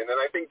combination. And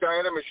I think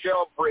Diana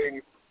Michelle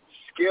brings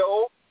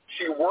skill.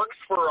 She works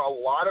for a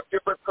lot of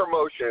different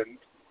promotions,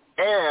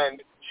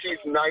 and she's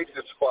nice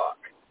as fuck.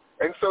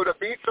 And so to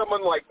beat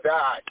someone like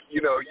that,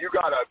 you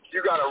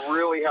gotta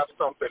really have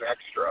something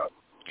extra.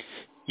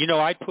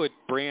 I'd put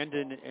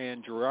Brandon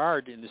and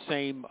Gerard in the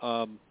same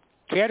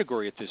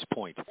category at this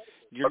point.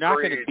 You're not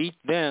going to beat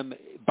them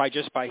by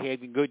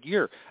having a good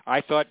year. I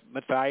thought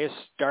Matthias,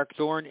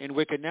 Darkthorn, and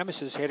Wicked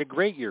Nemesis had a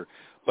great year,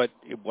 but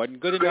it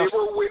wasn't good enough. They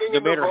were winning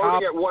in the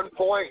voting at one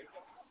point.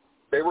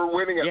 They were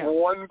winning at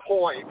one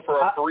point for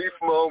a brief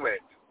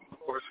moment. It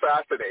was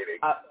fascinating.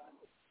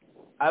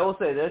 I will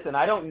say this, and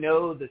I don't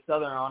know the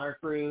Southern Honor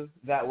crew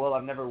that well.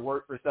 I've never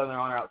worked for Southern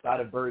Honor outside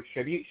of Berg's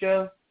tribute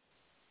show.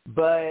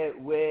 But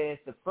with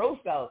the Pro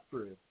Styles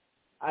crew,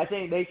 I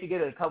think they should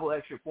get a couple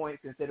extra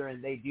points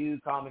considering they do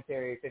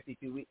commentary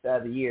 52 weeks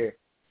out of the year,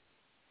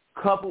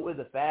 coupled with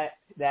the fact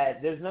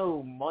that there's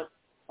no month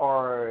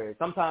are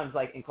sometimes,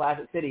 like in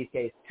Classic City's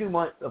case, 2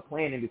 months of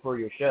planning before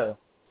your show.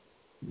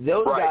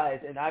 Those guys,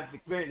 and I've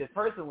experienced this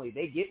personally,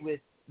 they get with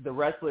the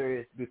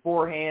wrestlers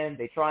beforehand.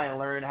 They try and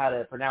learn how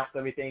to pronounce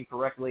everything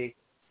correctly,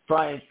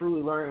 try and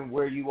truly learn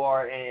where you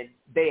are, and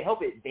they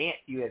help advance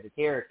you as a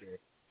character,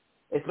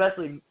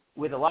 especially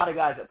with a lot of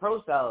guys at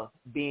Pro Style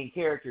being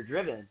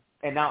character-driven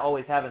and not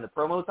always having the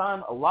promo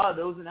time. A lot of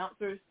those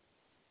announcers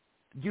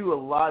do a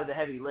lot of the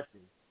heavy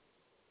lifting.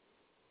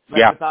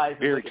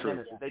 Very true.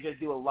 Nemesis, they just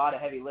do a lot of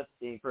heavy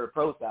lifting for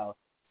Pro Style,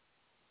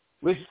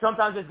 which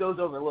sometimes just goes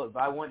overlooked,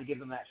 but I wanted to give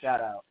them that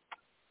shout-out.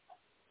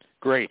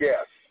 Great.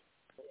 Yes.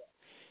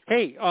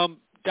 Hey,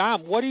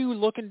 Dom, what are you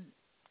looking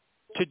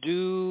to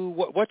do?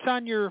 What's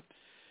on your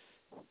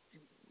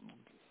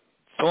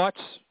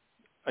thoughts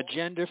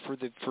agenda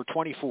for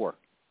 24?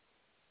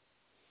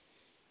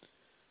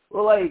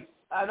 Well, like,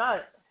 I'm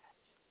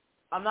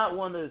not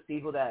one of those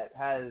people that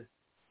has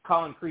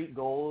concrete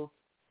goals,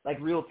 like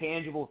real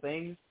tangible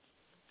things.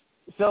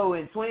 So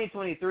in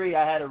 2023,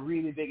 I had a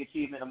really big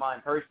achievement of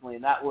mine personally,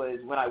 and that was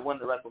when I won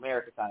the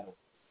WrestleMerica title.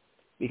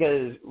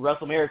 Because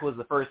WrestleMerica was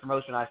the first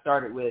promotion I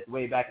started with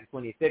way back in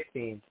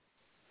 2016.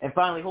 And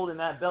finally holding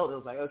that belt, it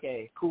was like,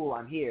 okay, cool,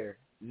 I'm here.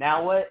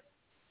 Now what?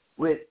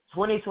 With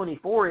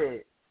 2024,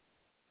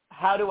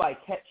 how do I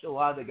catch a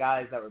lot of the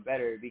guys that were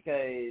better?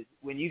 Because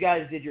when you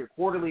guys did your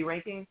quarterly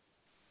rankings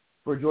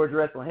for Georgia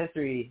Wrestling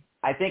History,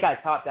 I think I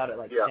topped out at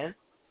like 10th.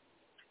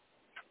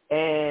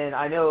 And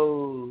I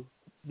know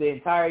the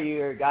entire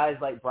year, guys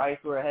like Bryce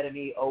were ahead of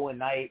me, Owen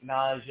Knight,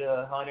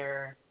 Naja,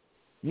 Hunter,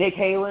 Nick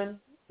Halen,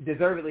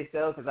 deservedly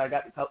so, because I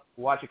got to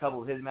watch a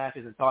couple of his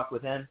matches and talk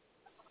with him.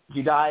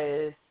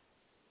 Judias,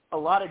 a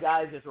lot of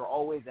guys just were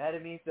always ahead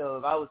of me. So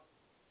if I was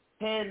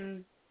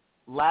 10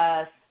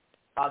 last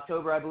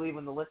October, I believe,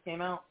 when the list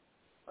came out,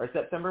 or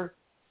September,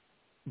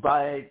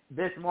 by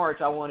this March,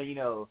 I want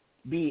to,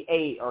 be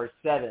 8 or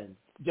 7,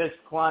 just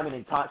climbing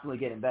and constantly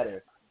getting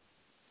better.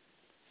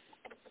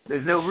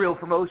 There's no real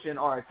promotion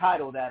or a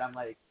title that I'm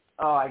like,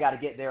 oh, I got to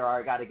get there or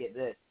I got to get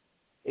this.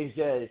 It's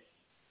just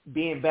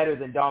being better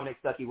than Dominic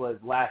Stuckey was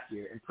last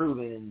year,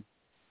 improving and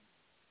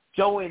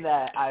showing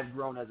that I've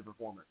grown as a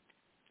performer.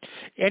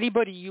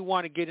 Anybody you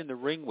want to get in the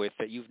ring with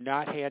that you've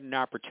not had an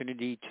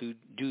opportunity to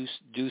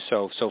do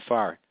so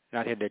far,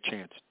 not had that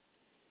chance?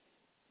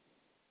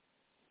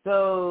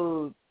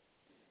 So,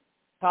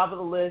 top of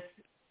the list,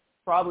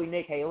 probably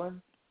Nick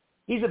Halen.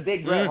 He's a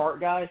big Bret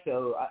Hart guy,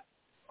 so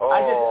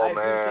I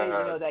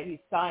appreciate, that he's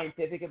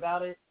scientific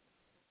about it.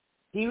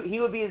 He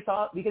would be in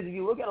top, because if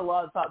you look at a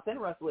lot of top 10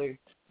 wrestlers,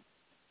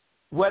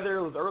 whether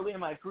it was early in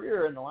my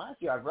career or in the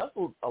last year, I've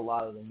wrestled a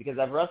lot of them, because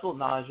I've wrestled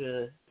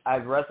Naja,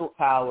 I've wrestled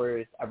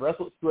Powers, I've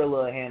wrestled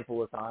Skrilla a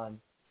handful of times.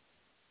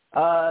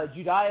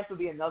 Judias would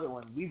be another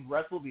one. We've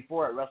wrestled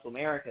before at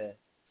WrestleMerica,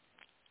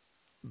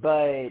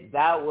 but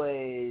that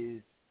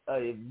was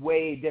a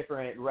way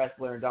different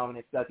wrestler than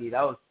Dominic Stuckey.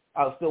 I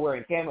was still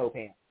wearing camo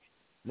pants.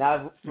 Now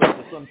I've switched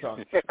to swim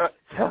trunks.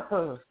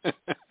 So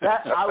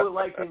that I would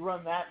like to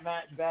run that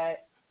match back.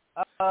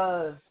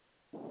 To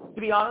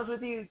be honest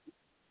with you,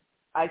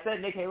 I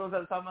said Nick Halen's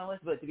at the top of my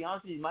list, but to be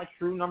honest with you, my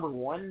true number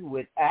one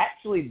would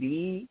actually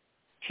be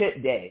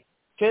Chip Day.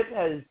 Chip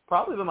has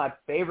probably been my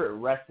favorite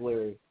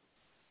wrestler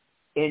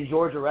in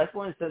Georgia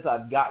wrestling since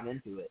I've gotten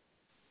into it.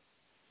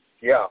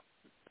 Yeah.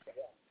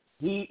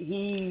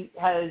 He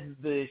has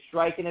the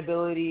striking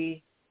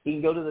ability. He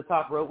can go to the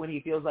top rope when he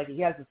feels like he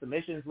has the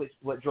submissions, which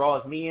what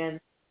draws me in.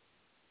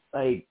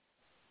 Like,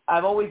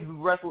 I've always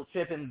wrestled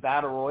Chip in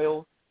Battle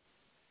Royal,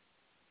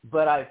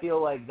 but I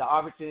feel like the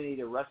opportunity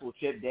to wrestle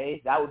Chip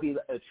Day, that would be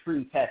a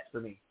true test for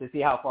me to see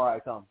how far I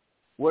come.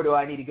 Where do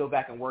I need to go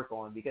back and work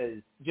on? Because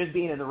just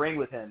being in the ring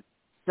with him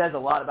says a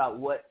lot about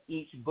what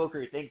each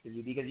booker thinks of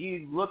you. Because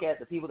you look at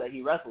the people that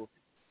he wrestles,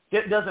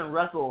 Chip doesn't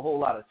wrestle a whole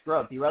lot of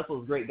scrubs. He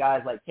wrestles great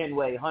guys like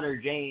Kenway, Hunter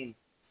James,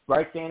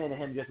 Bryce Cannon, and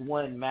him just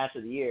won match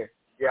of the year.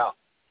 Yeah,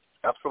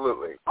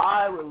 absolutely.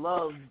 I would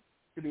love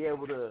to be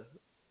able to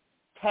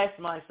test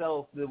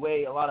myself the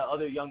way a lot of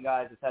other young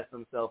guys have tested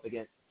themselves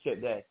against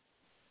Chip Day.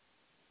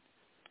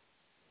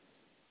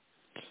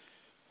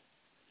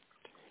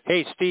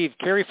 Hey, Steve,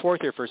 carry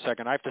forth here for a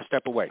second. I have to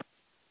step away.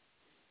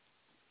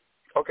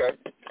 Okay.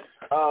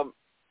 All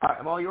right,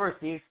 I'm all yours,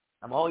 Steve.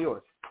 I'm all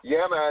yours.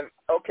 Yeah, man.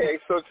 Okay,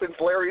 so since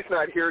Larry's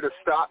not here to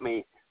stop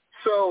me,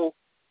 so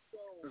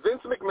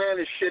Vince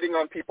McMahon is shitting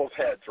on people's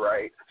heads,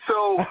 right?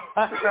 So,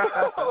 I'm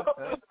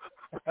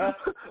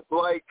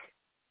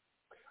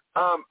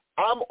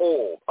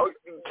old. Oh,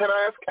 can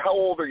I ask, how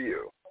old are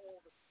you?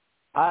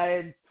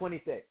 I'm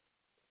 26.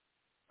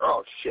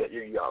 Oh, shit,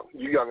 you're young.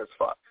 You're young as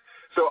fuck.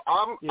 So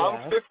I'm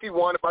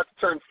 51, about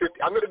to turn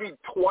 50. I'm going to be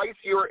twice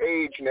your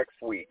age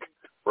next week,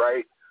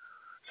 right?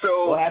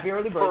 So well, happy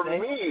early birthday.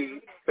 For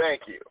me,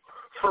 thank you.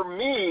 For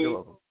me,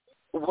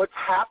 what's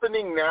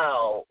happening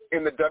now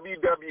in the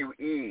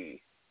WWE,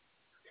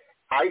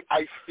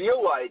 I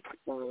feel like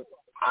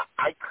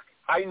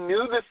I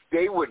knew this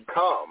day would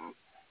come.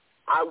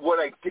 What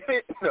I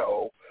didn't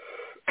know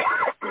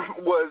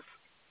was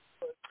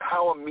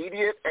how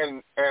immediate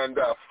and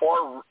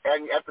far,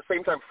 and at the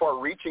same time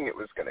far-reaching it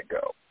was going to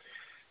go.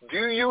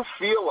 Do you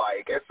feel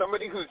like, as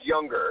somebody who's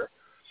younger,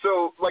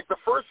 so like the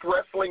first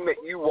wrestling that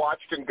you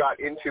watched and got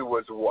into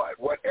was what?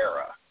 What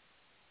era?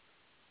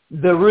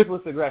 The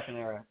Ruthless Aggression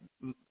era.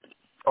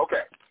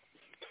 Okay.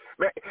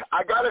 Man,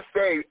 I got to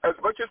say, as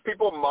much as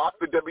people mock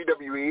the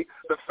WWE,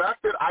 the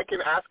fact that I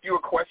can ask you a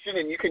question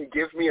and you can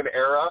give me an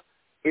era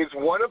is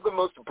one of the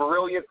most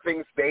brilliant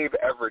things they've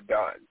ever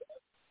done,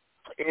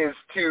 is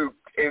to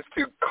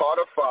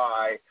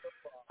codify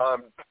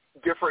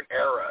different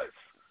eras.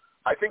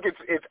 I think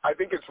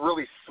it's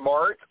really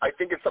smart. I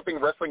think it's something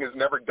wrestling has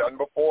never done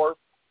before.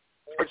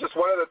 It's just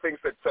one of the things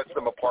that sets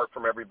them apart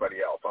from everybody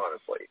else,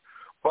 honestly.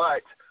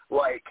 But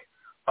like,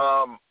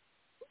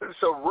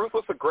 so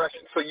Ruthless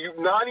Aggression. So you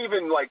not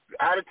even like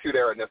Attitude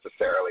Era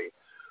necessarily.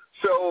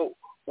 So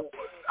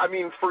I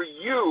mean, for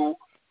you,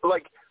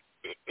 like,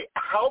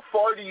 how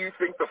far do you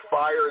think the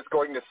fire is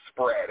going to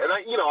spread? And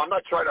I'm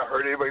not trying to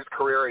hurt anybody's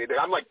career or anything.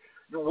 I'm like,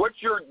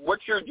 what's your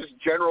just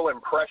general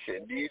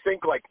impression? Do you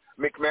think like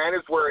McMahon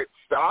is where it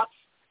stops,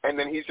 and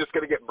then he's just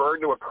going to get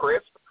burned to a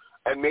crisp,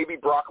 and maybe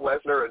Brock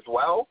Lesnar as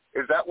well?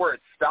 Is that where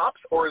it stops,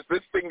 or is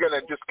this thing going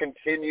to just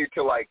continue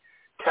to like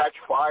catch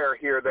fire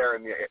here, there,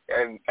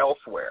 and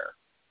elsewhere?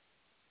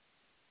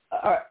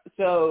 All right,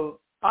 so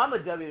I'm a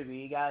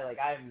WWE guy. Like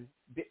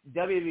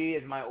WWE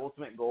is my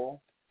ultimate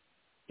goal.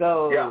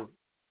 So yeah.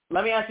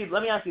 let me ask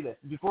you this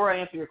before I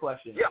answer your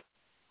question. Yeah.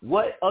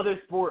 What other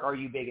sport are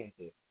you big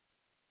into?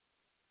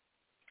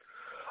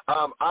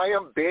 I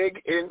am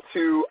big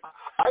into.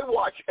 I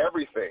watch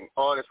everything,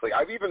 honestly.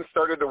 I've even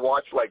started to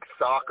watch like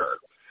soccer.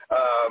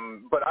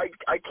 But I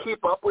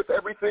keep up with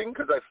everything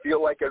because I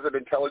feel like as an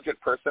intelligent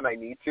person I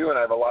need to, and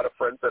I have a lot of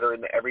friends that are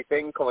into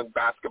everything, including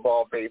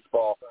basketball,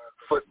 baseball,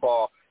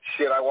 football.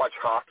 Shit, I watch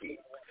hockey.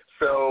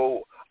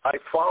 So I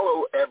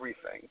follow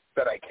everything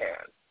that I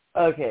can.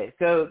 Okay,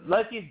 so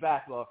let's use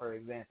basketball for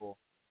example.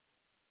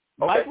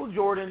 Okay. Michael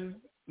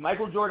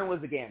Jordan was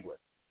a gambler.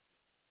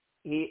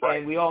 Right.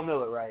 And we all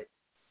know it, right?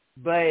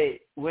 But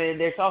when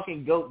they're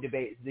talking GOAT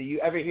debates, do you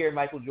ever hear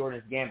Michael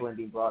Jordan's gambling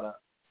being brought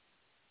up?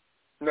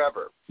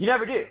 Never. You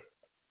never do.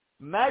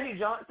 Magic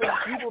Johnson,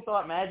 people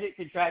thought Magic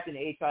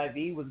contracting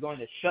HIV was going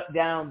to shut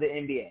down the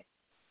NBA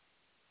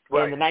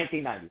in the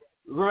 1990s.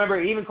 Remember,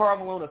 even Karl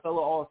Malone, a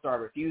fellow All-Star,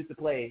 refused to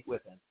play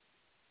with him.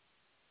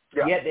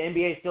 Yeah. Yet the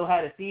NBA still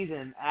had a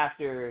season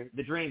after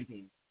the Dream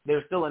Team. There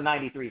was still a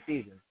 93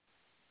 season.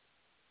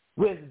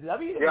 With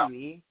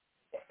WWE,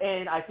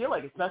 and I feel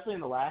like especially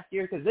in the last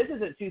year, because this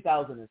isn't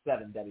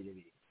 2007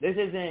 WWE. This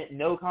isn't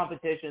no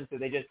competition, so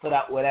they just put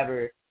out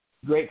whatever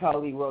Great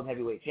Khali World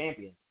Heavyweight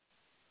Champion.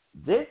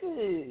 This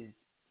is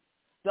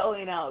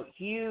selling out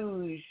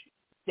huge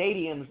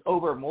stadiums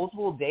over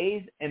multiple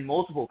days in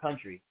multiple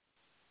countries.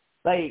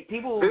 Like they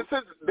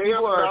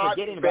have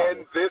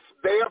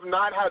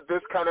not had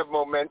this kind of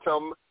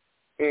momentum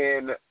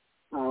in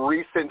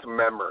recent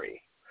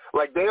memory.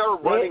 Like they are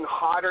running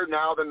hotter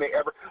now than they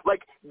ever.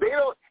 Like they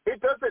don't.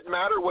 It doesn't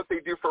matter what they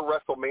do for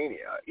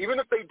WrestleMania. Even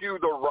if they do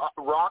the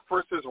Rock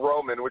versus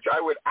Roman, which I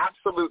would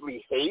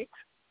absolutely hate.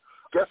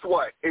 Guess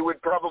what? It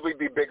would probably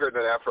be bigger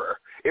than ever.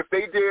 If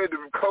they did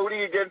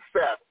Cody against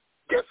Seth,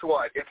 guess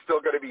what? It's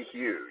still going to be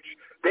huge.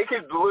 They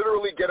could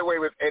literally get away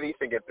with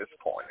anything at this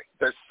point.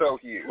 They're so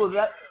huge. Well,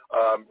 that's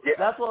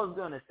what I was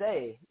going to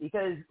say.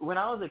 Because when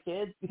I was a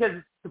kid, because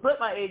to put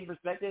my age in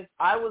perspective,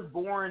 I was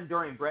born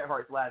during Bret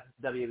Hart's last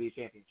WWE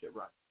Championship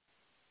run.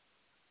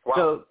 Wow.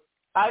 So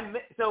I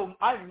missed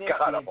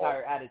the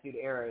entire Attitude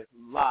Era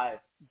live.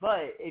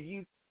 But if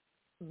you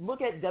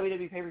look at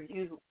WWE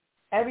pay-per-views,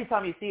 every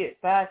time you see it,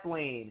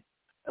 Fastlane,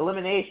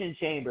 Elimination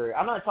Chamber,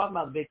 I'm not talking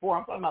about the Big Four.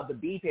 I'm talking about the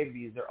B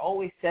pay-per-views. They're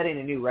always setting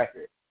a new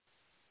record.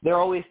 They're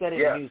always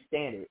setting a new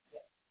standard.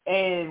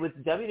 And with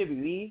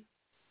WWE,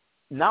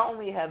 not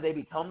only have they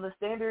become the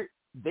standard,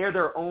 they're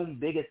their own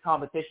biggest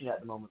competition at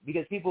the moment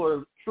because people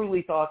are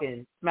truly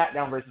talking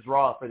SmackDown versus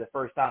Raw for the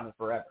first time in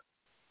forever.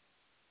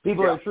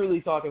 People are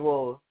truly talking,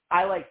 well,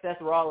 I like Seth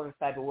Rollins'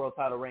 type of world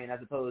title reign as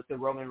opposed to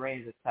Roman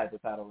Reigns' type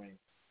of title reign.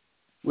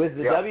 With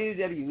the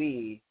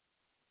WWE,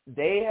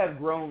 they have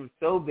grown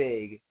so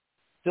big,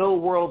 so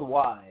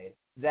worldwide,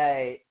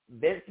 that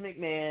Vince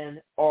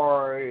McMahon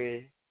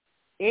or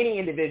any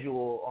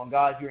individual on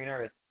God's green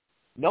earth,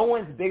 no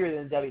one's bigger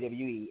than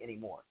WWE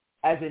anymore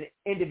as an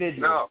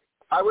individual. No,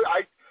 I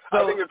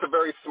think it's a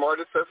very smart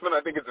assessment.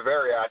 I think it's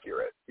very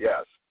accurate.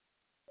 Yes.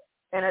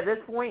 And at this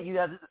point,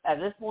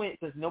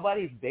 since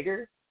nobody's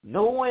bigger,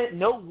 no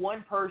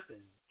one person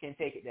can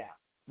take it down.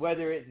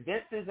 Whether it's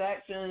Vince's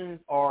actions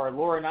or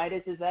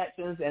Laurinaitis'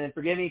 actions, and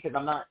forgive me because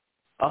I'm not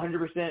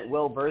 100%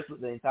 well versed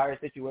with the entire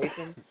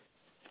situation.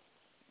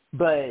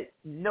 But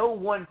no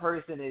one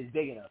person is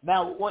big enough.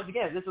 Now, once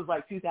again, this was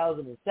like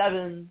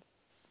 2007.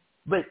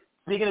 But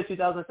speaking of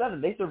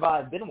 2007, they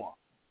survived Benoit.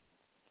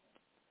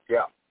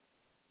 Yeah.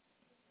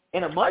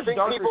 In a much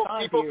darker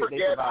time period, they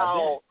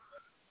survived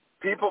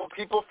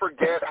People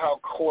forget how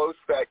close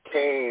that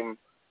came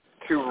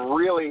to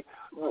really.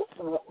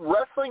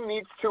 Wrestling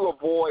needs to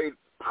avoid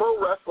pro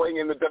wrestling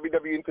and the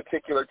WWE in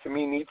particular, to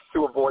me, needs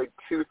to avoid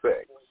two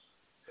things.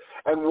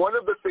 And one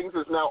of the things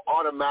is now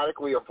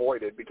automatically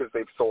avoided because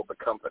they've sold the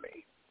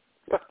company.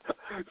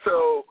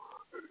 So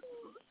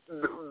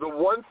the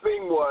one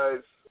thing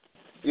was,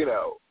 you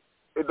know,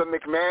 the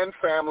McMahon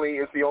family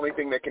is the only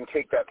thing that can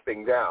take that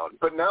thing down.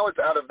 But now it's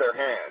out of their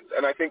hands,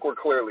 and I think we're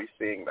clearly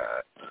seeing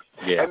that.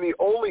 Yeah. And the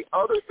only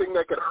other thing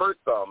that could hurt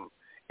them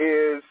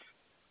is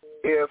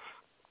if,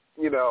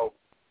 you know,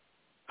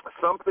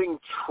 something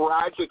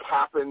tragic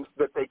happens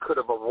that they could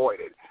have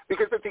avoided.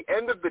 Because at the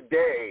end of the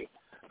day,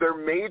 their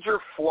major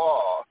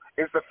flaw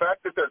is the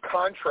fact that their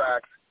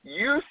contracts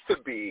used to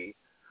be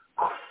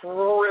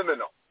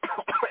criminal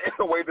in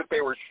the way that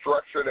they were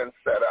structured and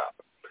set up.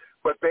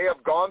 But they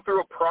have gone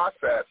through a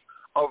process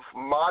of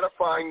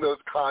modifying those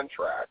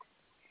contracts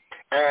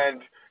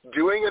and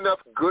doing enough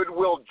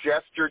goodwill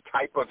gesture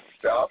type of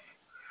stuff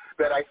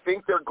that I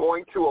think they're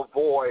going to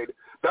avoid.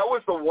 That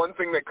was the one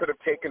thing that could have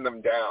taken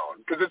them down,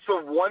 because it's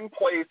the one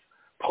place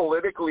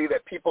politically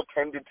that people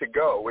tended to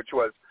go, which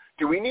was,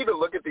 do we need to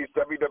look at these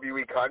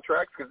WWE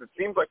contracts? Because it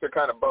seems like they're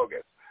kind of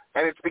bogus.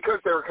 And it's because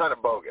they were kind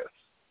of bogus,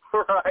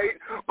 right?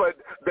 But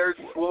they're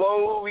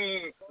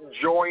slowly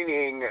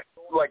joining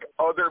like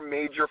other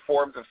major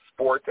forms of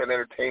sports and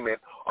entertainment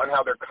on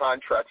how their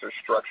contracts are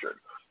structured.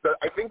 But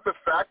I think the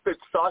fact that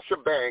Sasha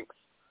Banks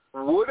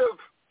would have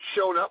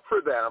shown up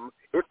for them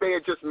if they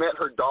had just met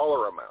her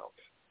dollar amount,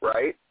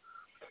 right?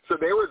 So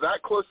they were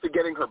that close to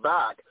getting her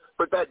back.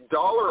 But that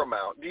dollar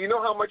amount, do you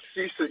know how much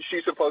she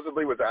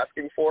supposedly was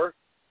asking for?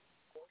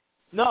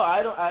 No,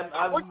 I don't. I'm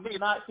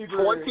not super.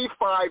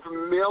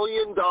 $25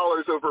 million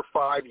over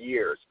 5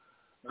 years.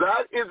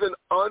 That is an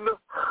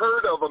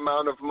unheard of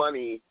amount of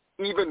money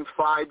even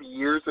 5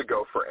 years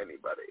ago for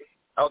anybody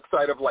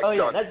outside of like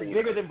John that's Cena.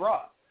 bigger than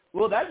Brock.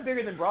 Well, that's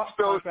bigger than Brock's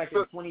contract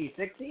in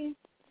 2016.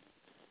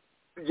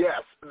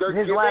 Yes, they're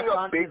giving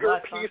a bigger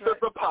piece of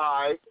the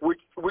pie,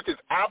 which is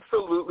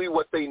absolutely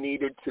what they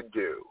needed to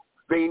do.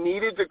 They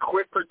needed to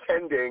quit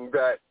pretending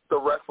that the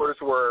wrestlers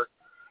were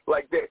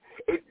like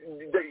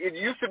it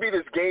used to be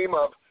this game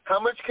of how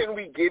much can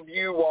we give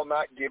you while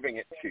not giving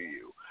it to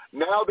you.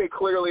 Now they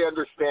clearly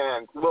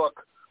understand,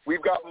 look,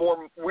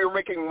 we're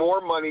making more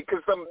money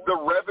because the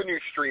revenue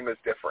stream is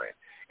different.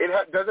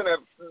 It doesn't have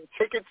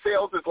ticket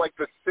sales is like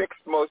the sixth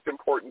most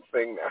important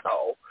thing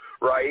now,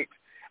 right?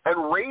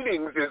 And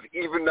ratings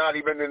is not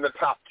even in the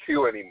top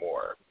two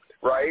anymore,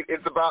 right?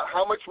 It's about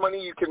how much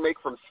money you can make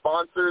from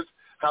sponsors,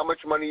 how much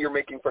money you're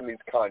making from these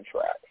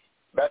contracts.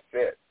 That's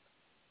it.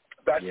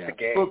 That's the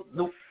game.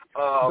 Well,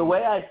 the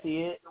way I see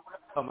it,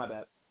 oh my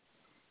bad.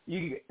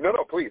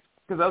 No, please.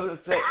 Because I was going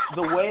to say,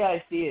 the way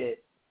I see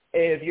it,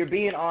 if you're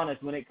being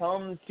honest, when it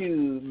comes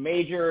to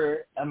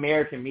major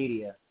American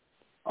media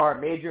or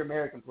major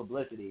American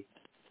publicity,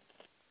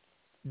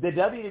 the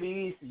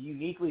WWE is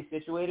uniquely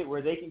situated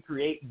where they can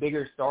create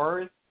bigger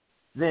stars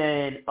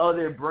than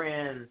other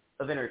brands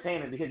of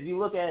entertainment. Because if you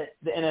look at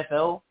the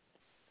NFL,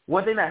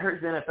 one thing that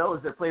hurts the NFL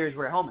is their players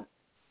wear helmets.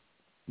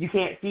 You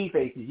can't see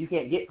faces. You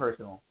can't get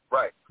personal.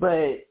 Right.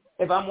 But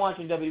if I'm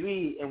watching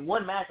WWE, in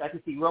one match I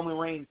can see Roman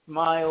Reigns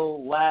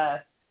smile,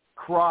 laugh,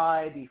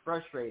 cry, be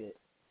frustrated.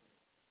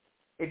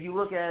 If you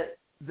look at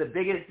the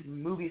biggest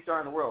movie star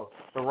in the world,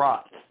 The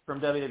Rock from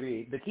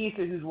WWE,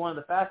 Batista, who's one of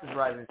the fastest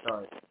rising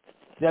stars,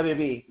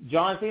 WWE,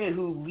 John Cena,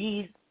 who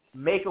leads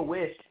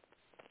Make-A-Wish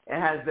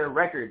and has their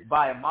record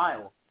by a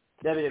mile,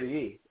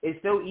 WWE.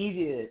 It's so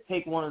easy to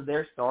take one of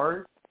their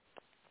stars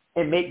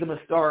and make them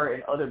a star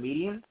in other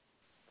mediums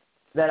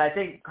that I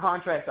think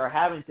contracts are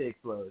having to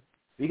explode,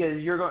 because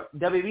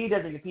WWE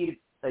doesn't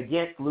compete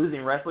against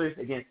losing wrestlers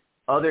against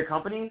other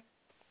companies.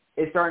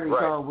 It's starting to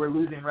become we're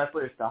losing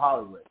wrestlers to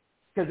Hollywood,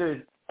 because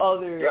there's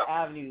other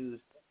avenues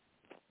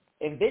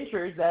and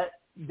ventures that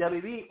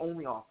WWE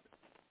only offers.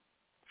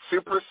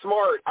 Super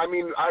smart. I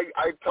mean,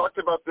 I've talked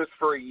about this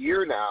for a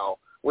year now.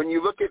 When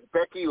you look at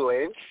Becky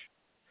Lynch,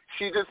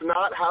 she does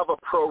not have a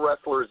pro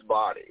wrestler's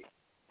body.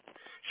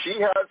 She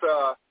has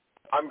a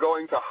I'm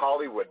going to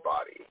Hollywood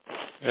body.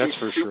 That's she's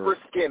for super sure.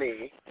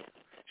 skinny.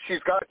 She's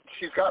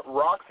got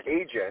Rock's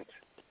agent.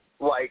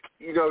 Like,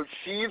 you know,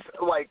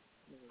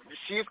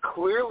 she's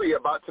clearly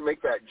about to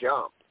make that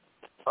jump.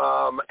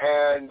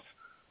 And,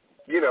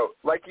 you know,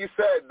 like you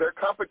said, their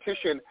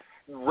competition,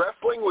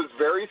 wrestling was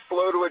very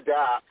slow to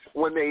adapt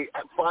when they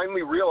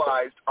finally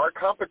realized our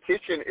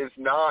competition is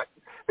not,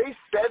 they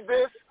said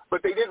this,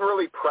 but they didn't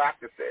really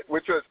practice it,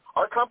 which was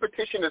our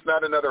competition is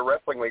not another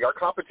wrestling league. Our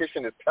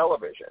competition is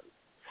television.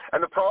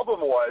 And the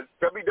problem was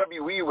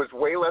WWE was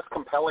way less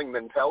compelling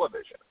than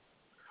television.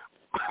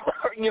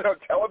 You know,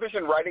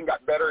 television writing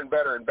got better and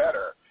better and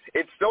better.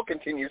 It still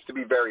continues to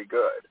be very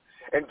good.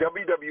 And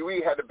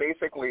WWE had to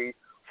basically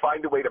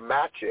find a way to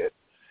match it.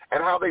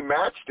 And how they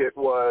matched it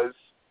was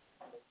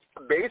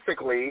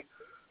basically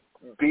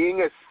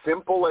being as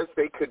simple as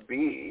they could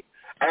be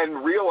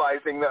and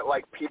realizing that,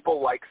 like,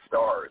 people like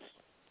stars.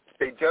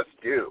 They just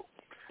do.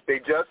 They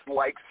just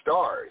like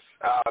stars.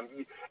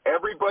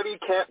 Everybody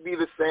can't be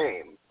the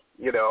same,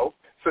 you know.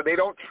 so they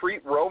don't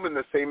treat Roman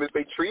the same as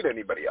they treat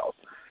anybody else.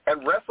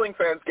 And wrestling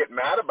fans get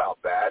mad about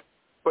that,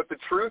 but the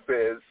truth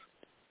is,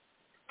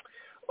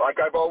 like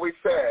I've always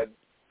said,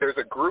 there's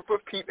a group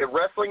of people.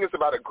 Wrestling is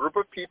about a group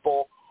of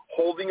people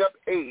holding up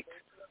 8,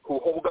 who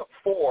hold up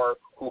 4,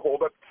 who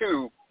hold up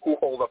 2, who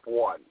hold up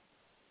 1.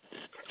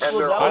 And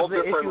they're all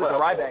different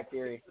levels. Ryback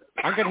theory.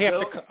 I'm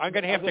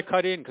gonna have to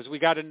cut in because we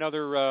got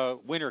another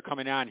winner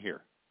coming on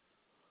here.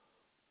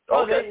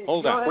 Okay,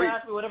 hold on. Go ahead and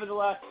ask me whatever the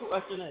last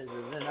question is,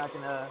 and then I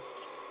can.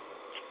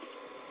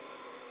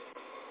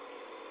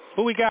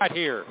 Who we got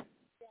here?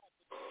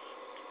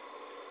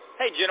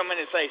 Hey, gentlemen,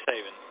 it's Ace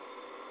Haven.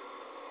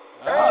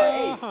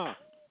 Hey.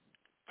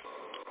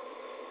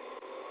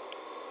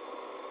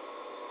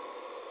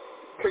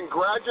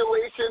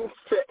 Congratulations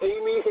to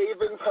Amy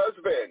Haven's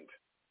husband.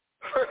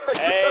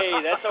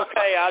 Hey, that's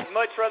okay. I'd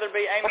much rather be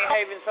Amy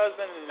Haven's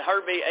husband than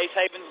her be Ace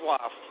Haven's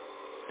wife.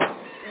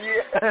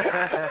 Yeah.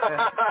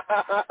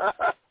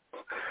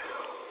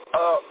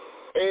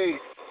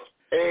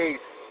 Ace.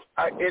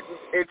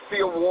 It's the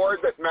award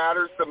that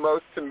matters the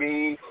most to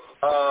me.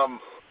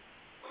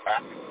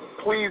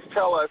 Please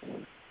tell us.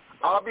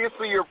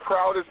 Obviously, you're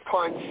proud as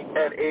punch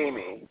at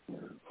Amy,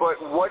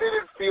 but what did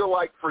it feel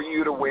like for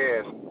you to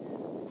win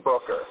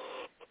Booker?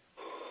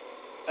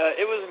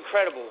 It was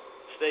incredible,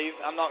 Steve.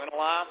 I'm not gonna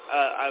lie.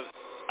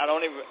 I'm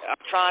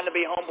trying to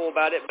be humble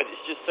about it, but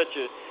it's just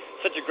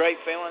such a great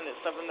feeling.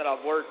 It's something that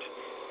I've worked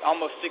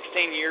almost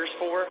 16 years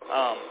for.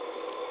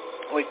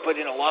 We've put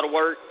in a lot of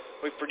work.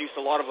 We've produced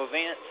a lot of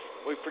events.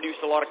 We've produced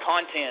a lot of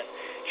content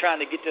trying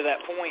to get to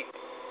that point.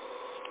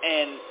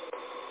 And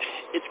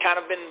it's kind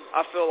of been,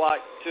 I feel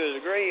like, to a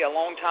degree, a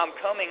long time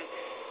coming.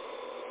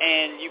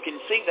 And you can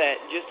see that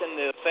just in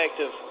the effect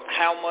of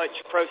how much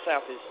Pro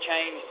South has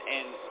changed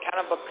and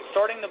kind of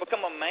starting to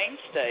become a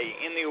mainstay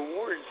in the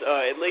awards,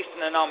 at least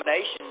in the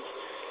nominations,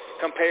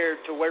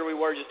 compared to where we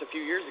were just a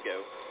few years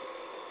ago.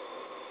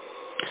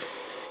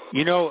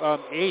 You know,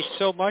 Ace,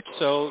 so much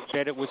so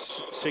that it was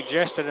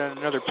suggested on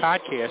another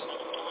podcast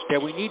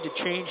that we need to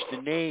change the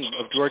name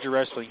of Georgia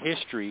wrestling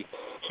history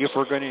if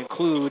we're going to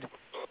include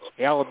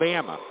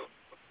Alabama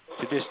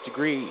to this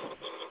degree.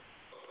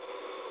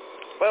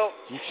 Well,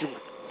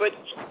 but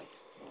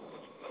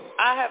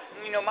I have,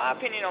 my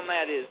opinion on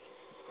that is,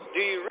 do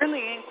you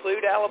really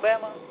include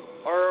Alabama,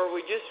 or are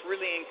we just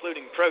really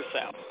including Pro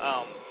South?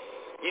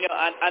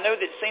 I know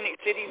that Scenic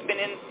City's been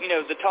in,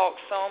 the talk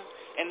some,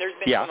 and there's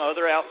been some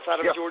other outside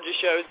of Georgia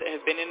shows that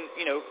have been in,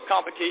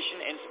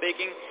 competition and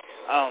speaking.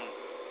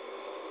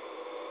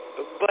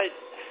 But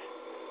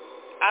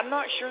I'm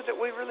not sure that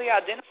we really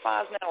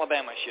identify as an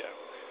Alabama show.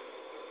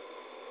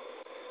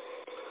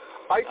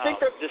 I think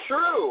that's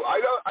true.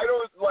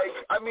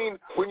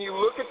 When you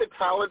look at the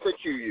talent that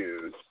you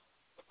use,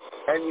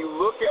 and you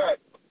look at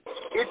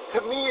it,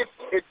 to me,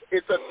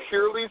 it's a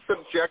purely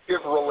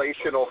subjective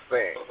relational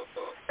thing.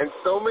 And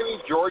so many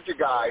Georgia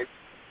guys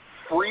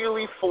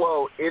freely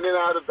flow in and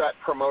out of that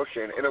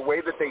promotion in a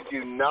way that they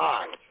do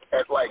not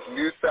at like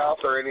New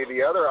South or any of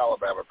the other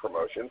Alabama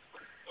promotions.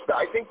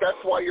 I think that's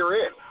why you're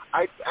in.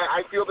 I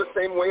feel the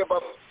same way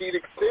about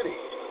Scenic City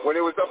when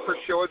it was up for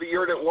Show of the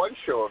Year and it won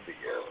Show of the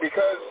Year,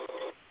 because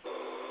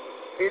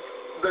it's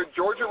the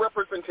Georgia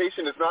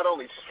representation is not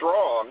only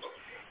strong,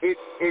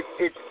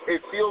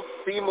 it feels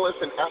seamless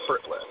and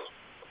effortless,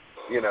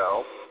 in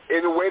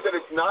a way that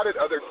it's not at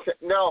other.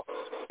 Now,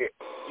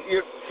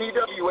 if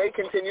TWA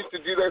continues to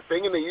do their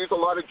thing and they use a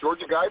lot of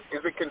Georgia guys, is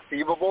it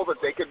conceivable that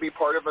they could be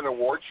part of an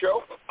award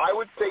show? I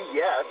would say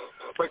yes,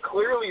 but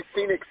clearly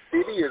Scenic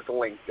City is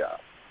linked up,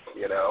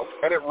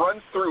 and it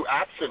runs through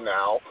Action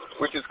now,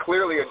 which is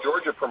clearly a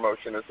Georgia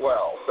promotion as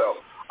well. So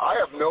I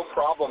have no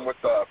problem with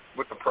the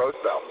Pro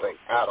South thing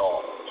at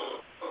all.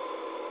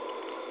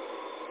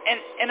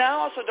 And I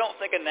also don't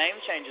think a name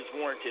change is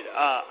warranted.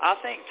 I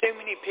think too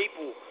many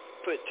people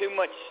put too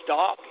much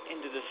stock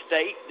into the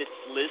state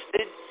that's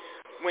listed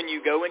when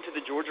you go into the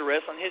Georgia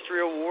Wrestling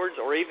History Awards,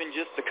 or even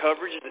just the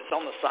coverage that's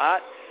on the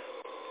site.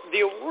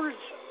 The awards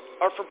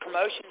are for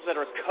promotions that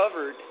are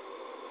covered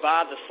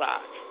by the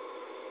site.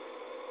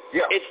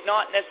 Yeah. It's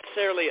not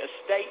necessarily a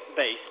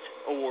state-based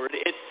award.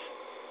 It's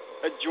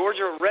a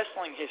Georgia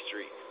Wrestling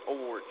History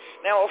Award.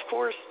 Now, of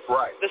course,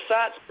 the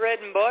site's bread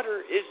and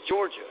butter is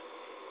Georgia.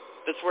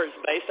 That's where it's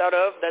based out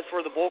of. That's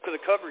where the bulk of the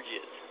coverage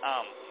is.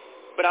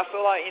 But I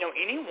feel like,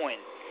 anyone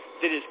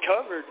that is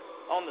covered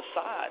on the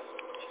site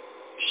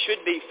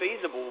should be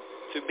feasible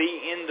to be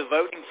in the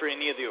voting for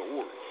any of the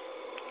awards.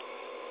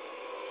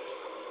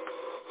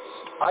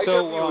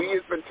 IWE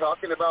has been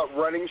talking about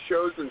running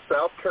shows in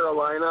South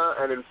Carolina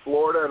and in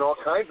Florida and all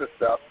kinds of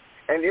stuff.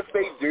 And if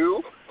they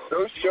do,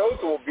 those shows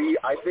will be,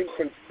 I think,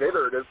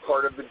 considered as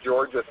part of the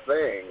Georgia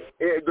thing,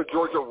 the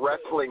Georgia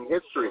wrestling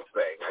history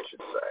thing, I should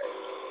say.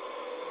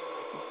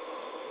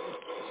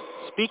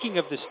 Speaking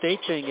of the state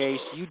thing,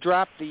 Ace, you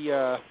dropped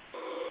the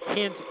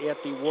hint at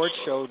the award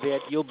show that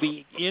you'll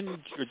be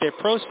that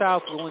Pro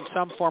South will in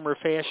some form or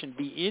fashion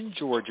be in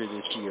Georgia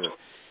this year.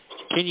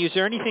 Is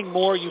there anything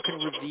more you can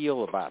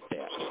reveal about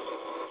that?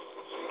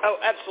 Oh,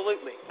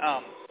 absolutely.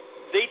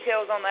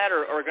 details on that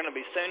are going to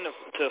be soon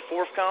to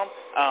forthcome.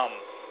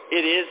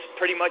 It is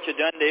pretty much a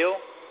done deal.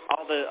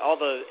 All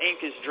the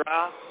ink is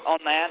dry on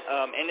that,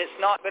 and it's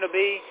not going to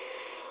be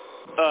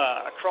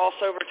a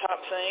crossover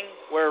type thing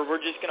where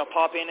we're just going to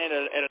pop in at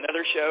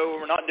another show.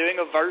 We're not doing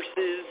a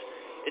versus.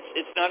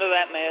 It's none of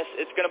that mess.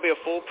 It's going to be a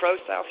full Pro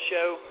South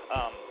show,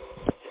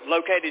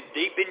 located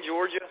deep in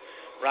Georgia,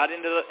 right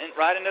into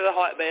the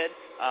hotbed,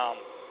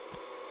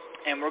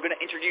 and we're going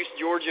to introduce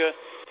Georgia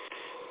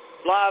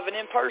live and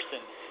in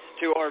person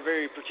to our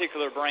very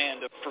particular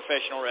brand of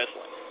professional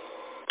wrestling.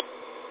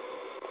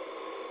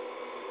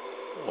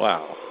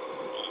 Wow.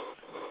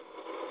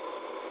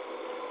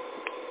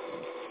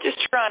 Just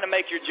trying to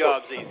make your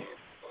jobs easier.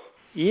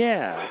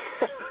 Yeah.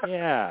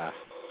 Yeah.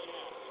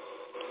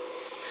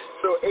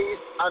 So, Ace,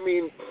 I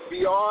mean,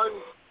 beyond,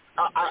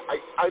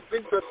 I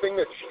think the thing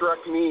that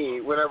struck me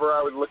whenever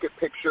I would look at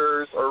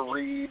pictures or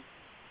read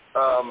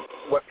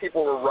what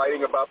people were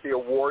writing about the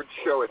awards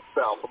show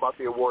itself, about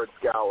the awards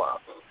gala,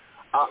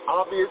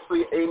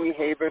 obviously Amy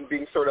Haven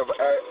being sort of,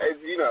 as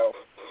you know,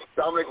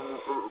 Dominic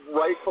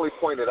rightfully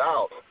pointed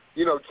out,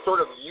 you know, sort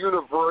of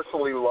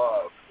universally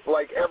loved.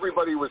 Like,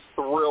 everybody was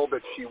thrilled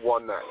that she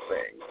won that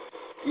thing.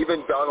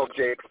 Even Donald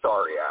Jake's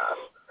sorry ass.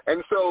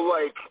 And so,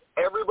 like,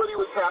 everybody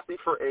was happy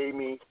for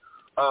Amy.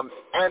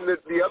 And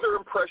the other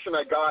impression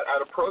I got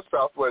out of Pro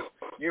South was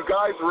you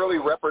guys really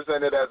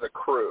represented as a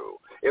crew.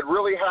 It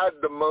really had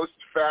the most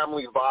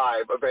family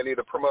vibe of any of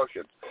the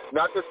promotions.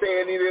 Not to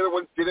say any of the other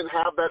ones didn't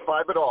have that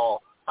vibe at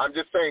all. I'm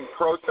just saying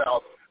Pro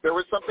South, there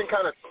was something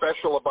kind of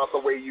special about the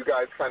way you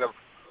guys kind of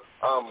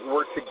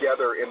were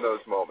together in those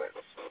moments.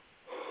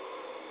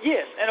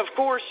 Yes, and of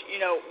course, you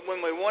know, when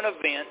we won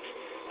events,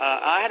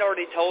 I had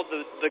already told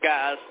the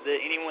guys that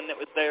anyone that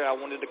was there, I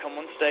wanted to come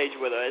on stage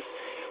with us,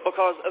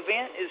 because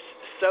event is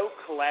so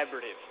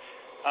collaborative.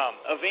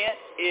 Event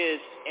is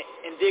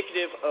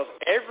indicative of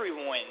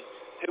everyone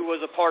who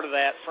was a part of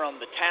that, from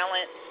the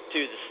talent to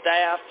the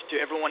staff to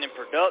everyone in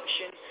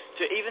production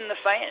to even the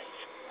fans.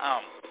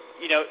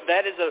 You know,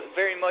 that is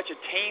very much a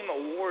team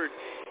award,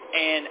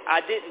 and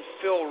I didn't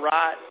feel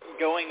right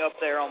going up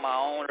there on my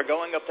own or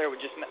going up there with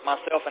just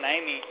myself and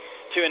Amy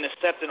to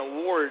accept an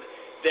award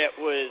that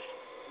was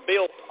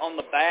built on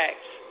the backs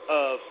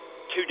of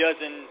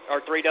 24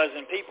 or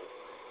 36 people.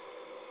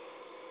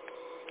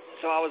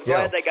 So I was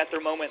glad they got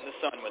their moment in the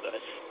sun with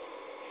us.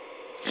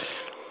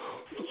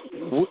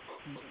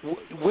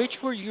 Which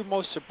were you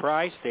most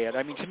surprised at?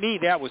 I mean, to me,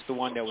 that was the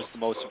one that was the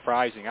most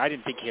surprising. I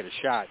didn't think he had a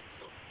shot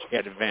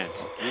at event.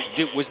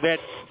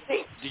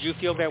 Did you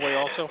feel that way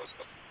also?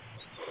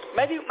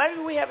 Maybe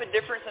we have a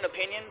difference in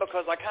opinion,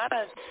 because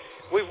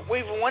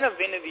we've won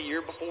Event of the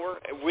Year before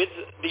with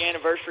the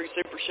Anniversary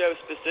Super Show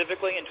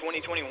specifically in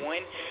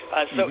 2021.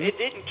 So it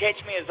didn't catch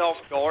me as off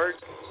guard,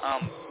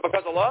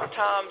 because a lot of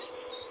times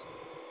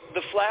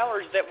the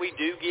flowers that we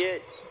do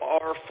get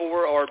are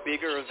for our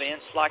bigger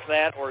events like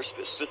that, or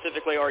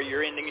specifically our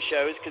year-ending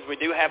shows, because we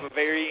do have a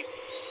very,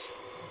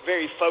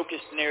 very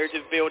focused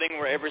narrative building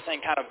where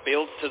everything kind of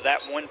builds to that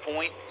one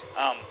point.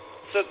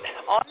 So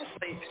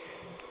honestly,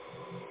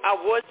 I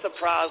was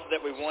surprised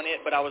that we won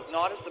it, but I was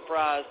not as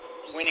surprised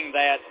winning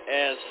that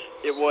as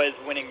it was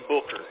winning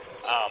Booker.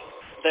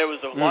 There was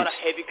a lot of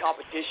heavy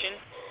competition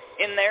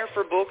in there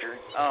for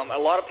Booker. A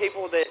lot of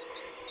people that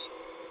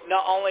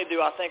not only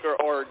do I think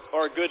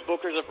are good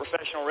bookers of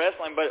professional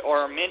wrestling, but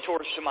are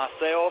mentors to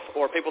myself,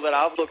 or people that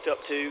I've looked up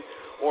to,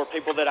 or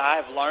people that I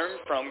have learned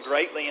from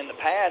greatly in the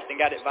past and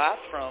got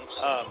advice from.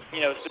 You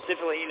know,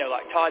 specifically, you know,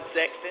 like Todd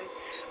Sexton.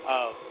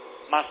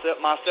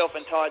 Myself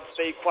and Todd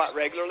speak quite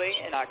regularly,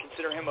 and I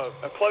consider him a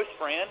close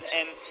friend.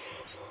 And,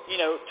 you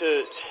know,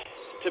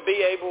 to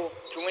be able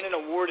to win an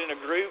award in a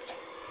group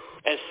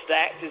as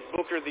stacked as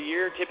Booker of the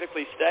Year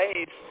typically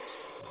stays,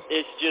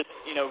 it's just,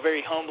 you know,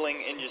 very humbling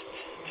and just,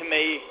 to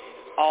me,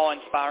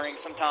 awe-inspiring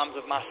sometimes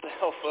of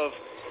myself, of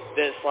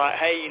this, like,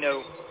 hey, you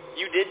know,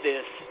 you did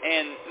this.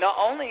 And not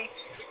only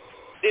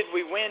did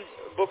we win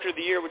Booker of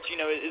the Year, which, you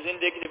know, is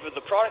indicative of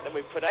the product that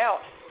we put out,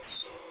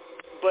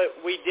 but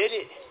we did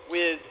it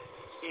with,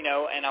 you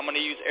know, and I'm going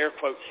to use air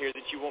quotes here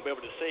that you won't be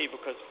able to see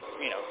because,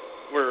 you know,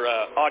 we're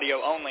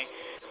audio only,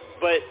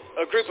 but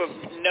a group of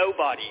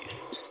nobodies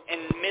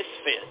and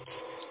misfits.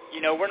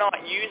 You know, we're not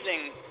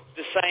using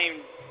the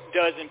same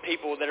dozen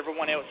people that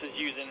everyone else is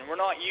using. We're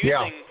not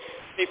using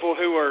people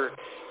who are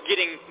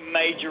getting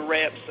major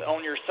reps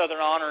on your Southern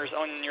Honors,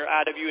 on your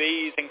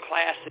IWEs and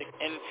Classic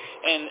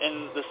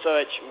and the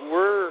such.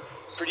 We're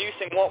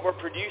producing what we're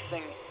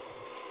producing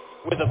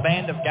with a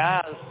band of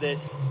guys that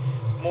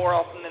more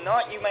often than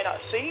not you may not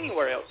see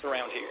anywhere else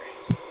around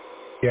here.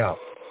 Yeah.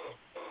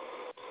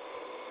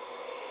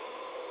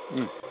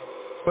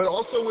 But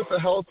also with a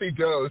healthy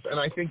dose, and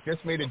I think this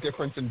made a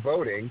difference in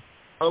voting,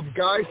 of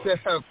guys that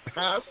have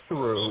passed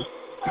through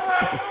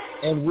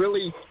and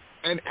really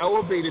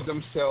elevated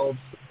themselves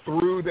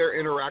through their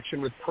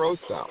interaction with Pro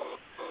South.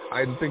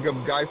 I think of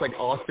guys like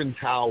Austin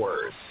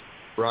Towers,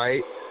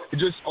 right?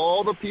 Just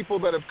all the people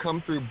that have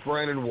come through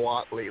Brennan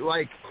Watley.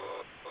 Like,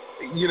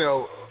 you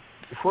know,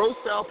 Pro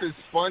South is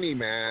funny,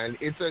 man.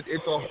 It's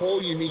a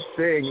whole unique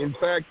thing. In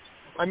fact,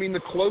 I mean, the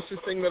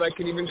closest thing that I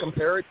can even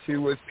compare it to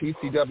was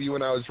PCW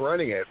when I was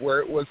running it, where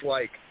it was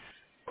like,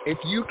 if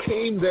you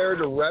came there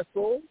to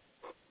wrestle,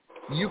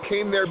 you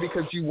came there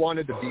because you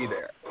wanted to be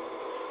there.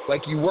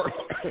 Like you weren't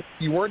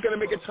going to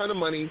make a ton of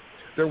money.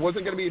 There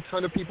wasn't going to be a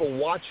ton of people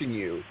watching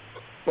you.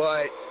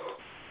 But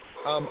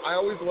I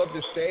always love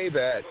to say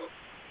that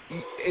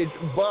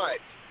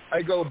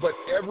but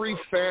every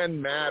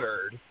fan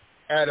mattered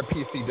at a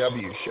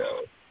PCW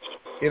show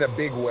in a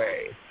big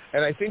way.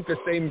 And I think the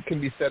same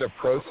can be said of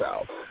Pro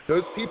South.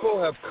 Those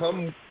people have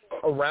come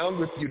around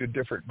with you to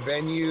different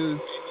venues,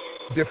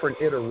 different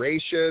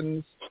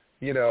iterations,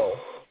 you know.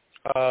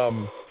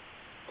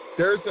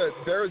 There's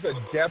a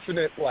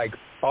definite, like,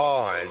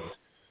 bond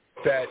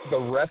that the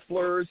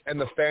wrestlers and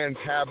the fans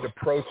have to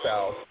Pro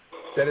South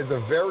that is a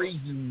very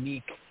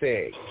unique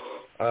thing.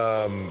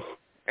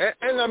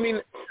 And I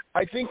mean,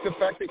 I think the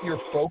fact that your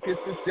focus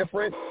is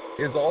different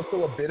is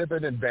also a bit of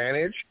an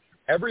advantage.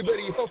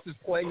 Everybody else is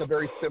playing a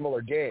very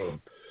similar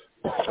game,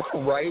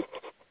 right?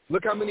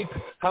 Look how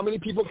many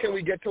people can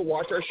we get to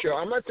watch our show?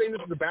 I'm not saying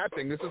this is a bad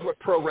thing. This is what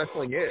pro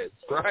wrestling is,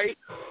 right?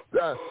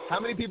 How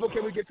many people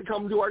can we get to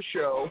come to our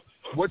show?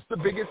 What's the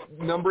biggest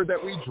number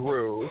that we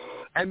drew?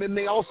 And then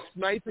they all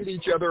snipe at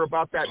each other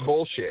about that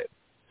bullshit.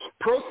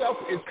 Pro South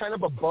is kind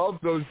of above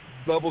those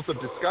levels of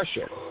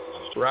discussion,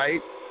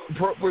 right?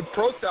 With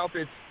Pro South,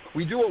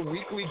 we do a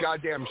weekly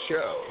goddamn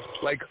show.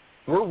 Like,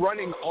 we're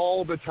running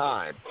all the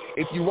time.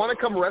 If you want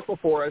to come wrestle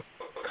for us,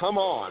 come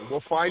on.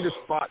 We'll find a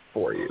spot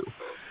for you.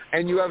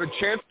 And you have a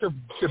chance to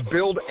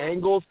build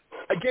angles.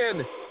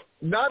 Again,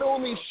 not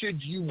only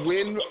should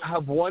you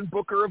have one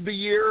Booker of the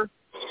Year,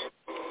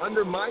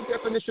 under my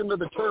definition of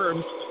the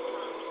terms,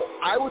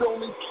 I would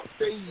only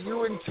say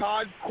you and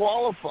Todd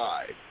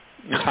qualify.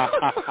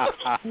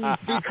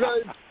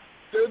 Because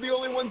they're the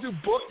only ones who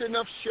booked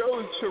enough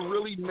shows to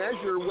really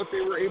measure what they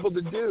were able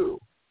to do.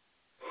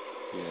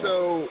 Yeah.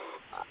 So,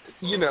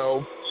 you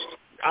know,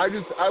 I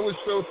was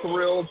so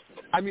thrilled.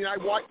 I mean,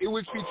 it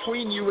was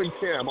between you and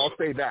Tim, I'll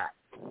say that.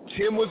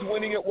 Tim was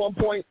winning at one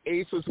point.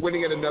 Ace was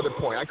winning at another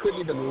point. I couldn't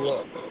even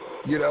look,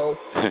 you know.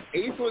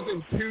 Ace was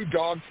in 2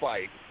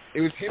 dogfights.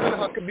 It was him and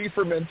Huckabee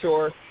for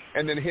Mentor,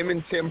 and then him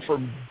and Tim for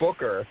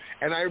Booker.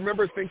 And I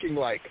remember thinking,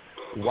 like,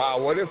 wow,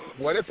 what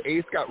if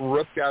Ace got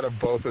rooked out of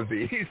both of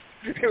these?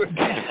 It would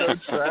be so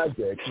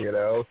tragic, you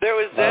know. There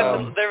was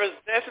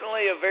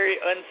definitely a very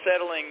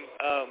unsettling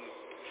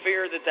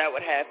fear that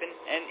would happen,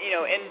 and you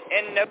know,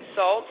 and no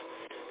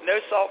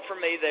salt for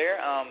me there.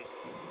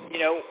 You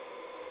know,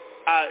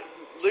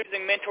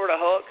 losing Mentor to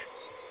Huck,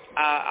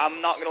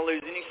 I'm not going to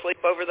lose any sleep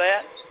over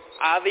that.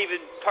 I've even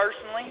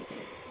personally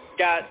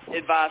got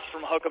advice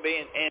from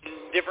Huckabee in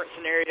different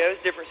scenarios,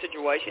 different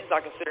situations.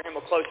 I consider him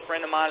a close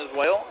friend of mine as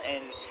well,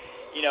 and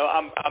you know,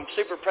 I'm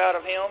super proud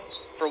of him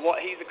for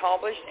what he's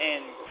accomplished,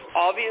 and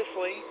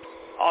obviously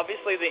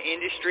the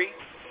industry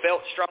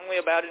felt strongly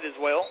about it as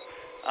well.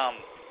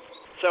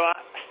 So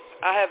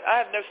I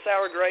have no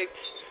sour grapes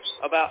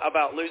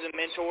about losing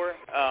Mentor.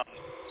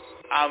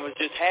 I was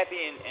just happy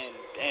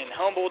and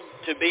humbled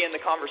to be in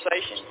the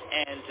conversation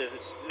and to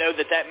know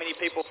that many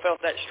people felt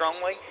that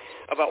strongly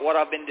about what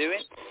I've been doing,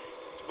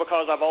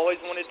 because I've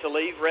always wanted to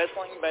leave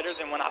wrestling better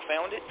than when I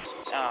found it.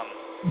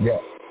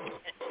 Yeah.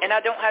 And I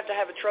don't have to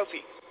have a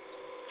trophy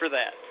for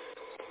that.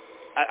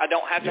 I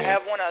don't have to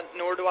have one,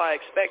 nor do I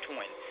expect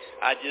one.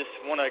 I just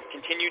want to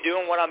continue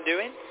doing what I'm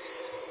doing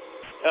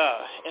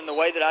in the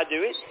way that I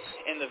do it,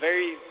 in the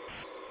very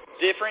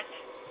different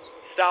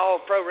style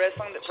of pro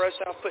wrestling that Pro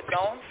South puts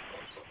on.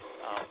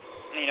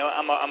 You know,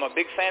 I'm a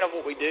big fan of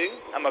what we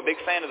do. I'm a big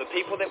fan of the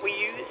people that we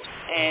use,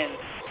 and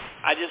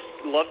I just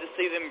love to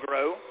see them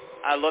grow.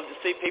 I love to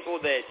see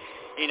people that,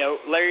 you know,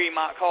 Larry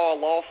might call a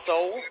lost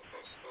soul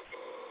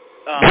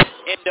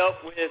end up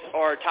with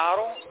our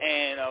title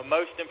and a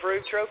most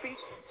improved trophy,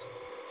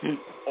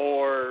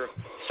 or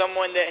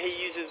someone that he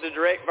uses the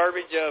direct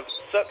verbiage of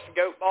sucks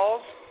goat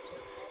balls,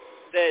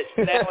 that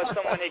now is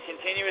someone he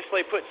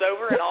continuously puts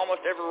over in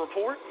almost every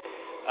report.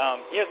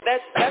 You know,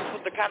 that's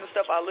what the kind of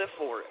stuff I live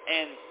for.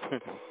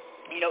 And,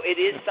 you know, it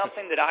is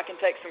something that I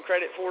can take some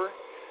credit for,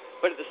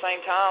 but at the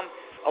same time,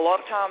 a lot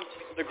of times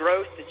the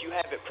growth that you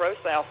have at Pro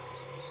South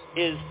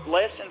is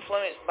less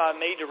influenced by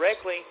me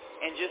directly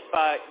and just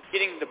by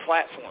getting the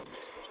platform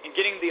and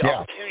getting the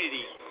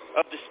opportunity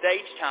of the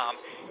stage time,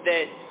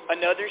 that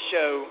another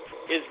show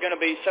is going to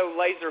be so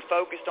laser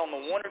focused on the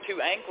 1 or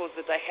 2 angles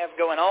that they have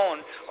going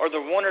on, or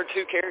the 1 or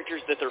 2 characters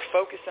that they're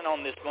focusing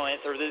on this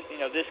month or this, you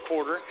know, this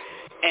quarter,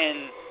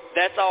 and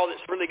that's all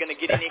that's really going to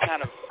get any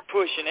kind of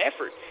push and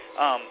effort.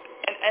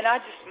 And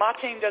my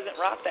team doesn't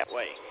rock that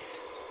way.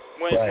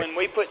 When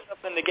we put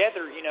something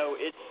together, you know,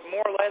 it's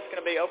more or less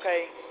going to be,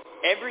 okay,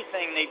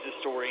 everything needs a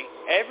story.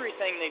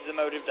 Everything needs a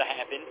motive to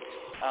happen.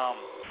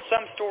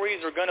 Some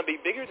stories are going to be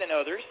bigger than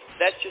others.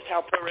 That's just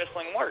how pro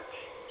wrestling works.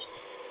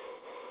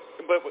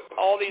 But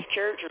all these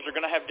characters are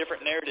going to have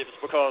different narratives,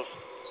 because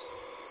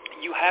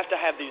you have to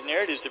have these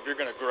narratives if you're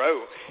going to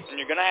grow.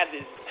 And you're going to have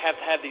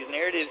to have these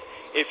narratives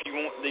if you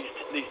want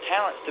these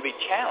talents to be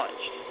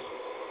challenged.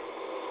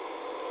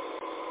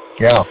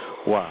 Yeah.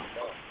 Wow.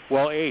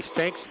 Well, Ace,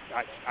 thanks.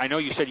 I know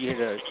you said you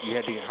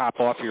had to hop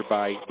off here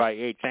by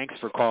 8. Thanks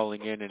for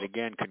calling in, and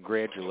again,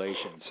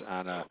 congratulations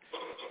on a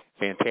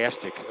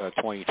fantastic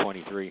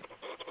 2023.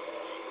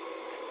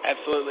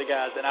 Absolutely,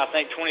 guys, and I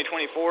think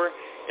 2024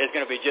 is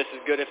going to be just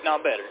as good, if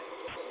not better.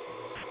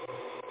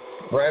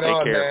 Right Take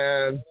on,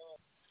 care. man.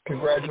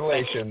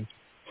 Congratulations.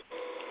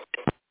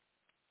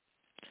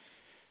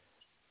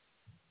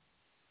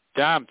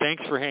 Dom,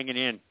 thanks for hanging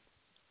in.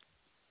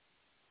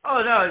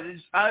 Oh no,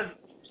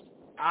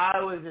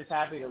 I was just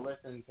happy to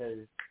listen because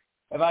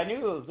if I knew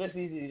it was this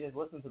easy to just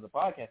listen to the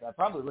podcast, I'd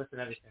probably listen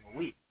every single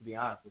week. To be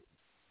honest with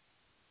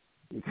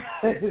you,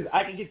 because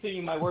I can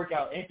continue my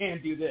workout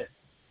and do this.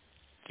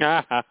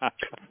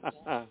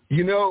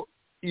 You know,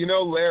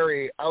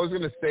 Larry, I was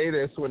going to say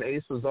this when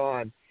Ace was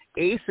on.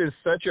 Ace is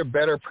such a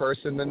better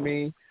person than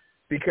me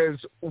because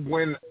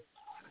when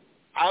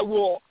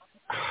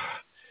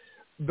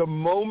the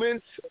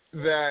moment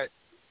that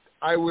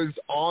I was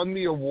on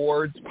the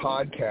awards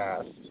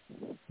podcast,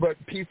 but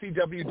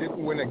PCW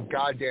didn't win a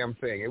goddamn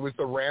thing. It was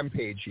the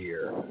Rampage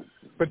year.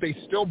 But they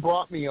still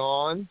brought me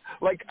on.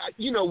 Like,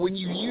 when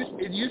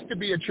it used to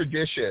be a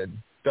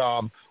tradition,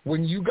 Dom,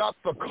 when you got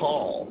the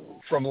call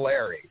from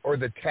Larry or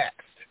the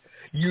text,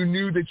 you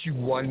knew that you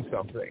won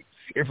something.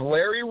 If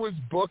Larry was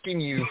booking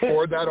you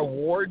for that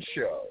award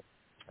show,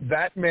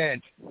 that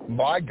meant,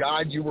 my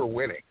God, you were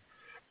winning.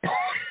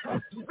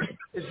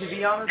 To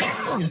be honest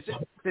with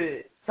you,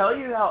 to tell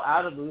you how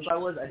out of the loop I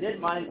was, I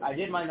did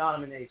my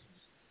nominations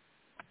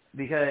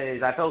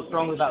because I felt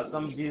strongly about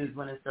some dudes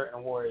winning certain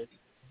awards.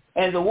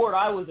 And the award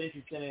I was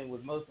interested in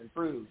was Most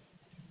Improved.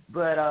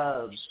 But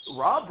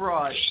Rob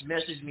Broad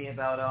messaged me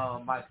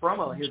about my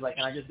promo, and he was like,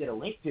 can I just get a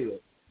link to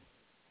it?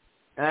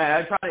 And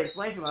I tried to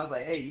explain to him, I was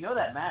like, hey,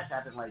 that match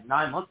happened like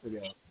 9 months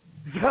ago.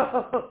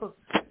 So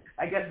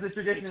I guess the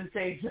tradition has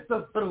changed just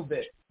a little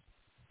bit.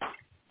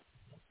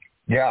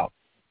 Yeah.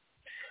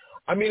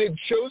 I mean, it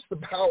shows the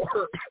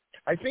power.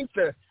 I think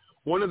that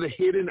one of the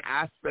hidden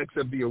aspects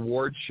of the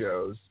award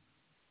shows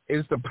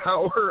is the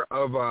power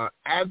of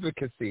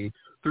advocacy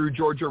through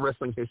Georgia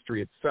wrestling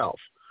history itself.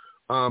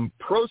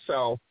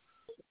 ProCell,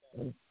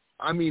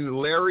 I mean,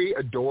 Larry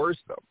adores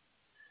them.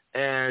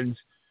 And,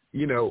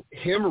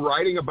 him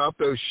writing about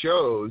those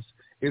shows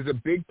is a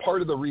big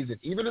part of the reason.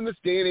 Even in this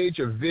day and age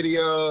of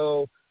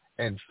video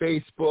and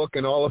Facebook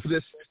and all of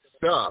this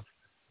stuff,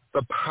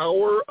 the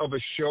power of a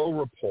show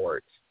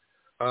report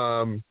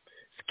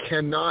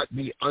cannot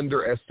be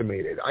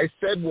underestimated. I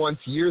said once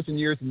years and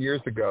years and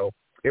years ago,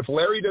 if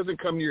Larry doesn't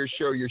come to your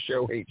show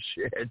ain't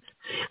shit.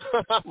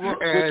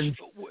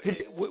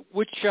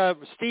 Which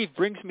Steve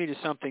brings me to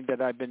something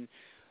that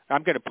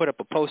I'm going to put up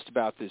a post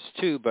about this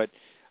too, but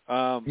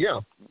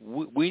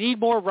we need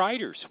more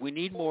writers. We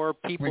need more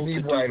people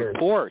to do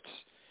reports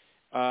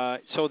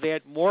so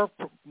that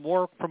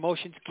more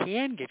promotions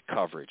can get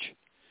coverage.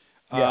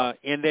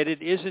 And that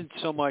it isn't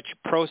so much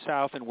Pro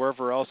South and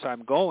wherever else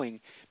I'm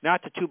going,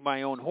 not to toot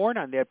my own horn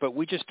on that, but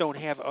we just don't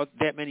have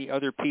that many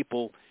other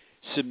people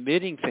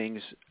submitting things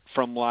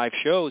from live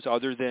shows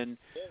other than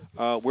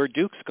where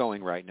Duke's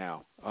going right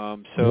now.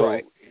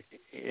 Right.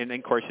 And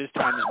of course his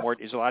time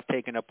is a lot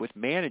taken up with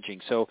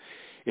managing. So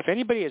if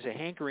anybody has a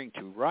hankering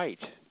to write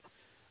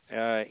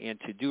and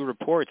to do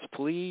reports,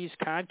 please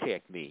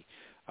contact me.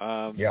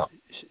 I'm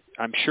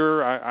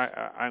sure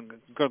I'm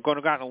going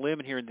to go on a limb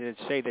here and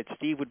say that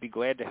Steve would be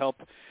glad to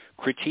help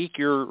critique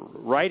your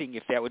writing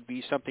if that would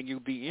be something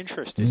you'd be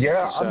interested in.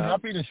 Yeah, I'm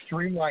happy to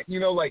streamline.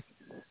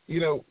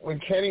 When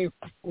Kenny,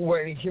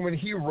 when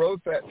he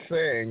wrote that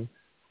thing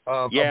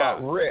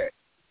about Rick,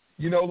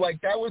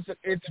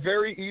 it's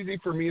very easy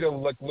for me to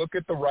look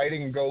at the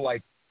writing and go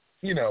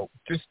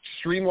just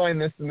streamline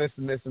this and this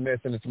and this and this,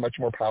 and it's a much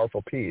more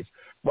powerful piece.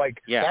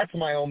 That's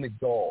my only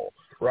goal,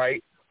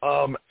 right?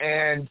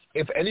 And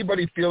if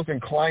anybody feels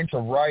inclined to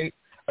write,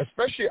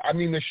 especially,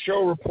 the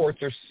show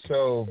reports are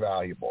so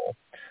valuable.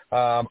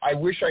 I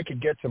wish I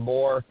could get to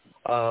more.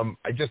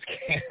 I just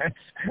can't.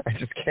 I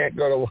just can't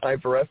go to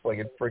live wrestling.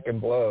 It freaking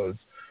blows.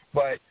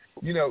 But,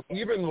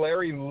 even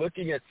Larry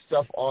looking at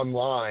stuff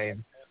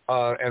online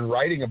and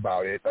writing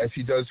about it, as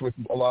he does with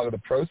a lot of the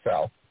Pro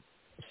South,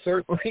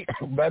 certainly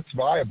that's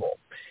viable.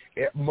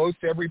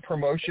 Most every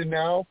promotion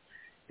now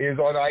is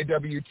on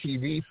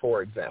IWTV,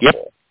 for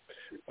example.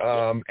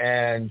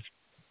 And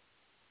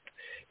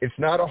it's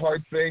not a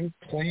hard thing.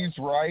 Please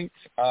write.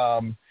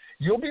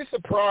 You'll be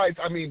surprised.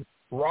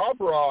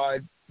 Rob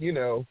Rod,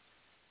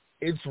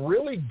 it's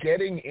really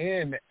getting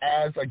in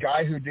as a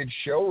guy who did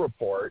show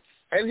reports,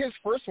 and his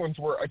first ones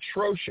were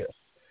atrocious.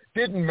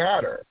 Didn't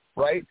matter,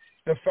 right?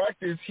 The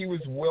fact is he was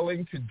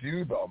willing to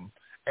do them,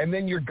 and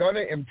then you're going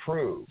to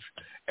improve.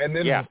 And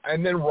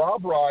then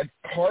Rob Rod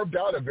carved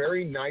out a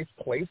very nice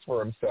place for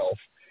himself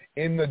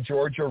in the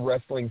Georgia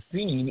wrestling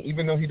scene,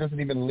 even though he doesn't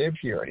even live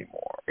here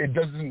anymore. It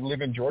doesn't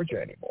live in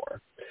Georgia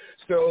anymore.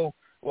 So,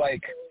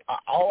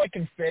 all I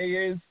can say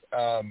is,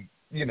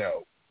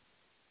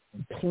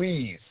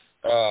 please,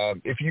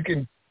 if you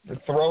can to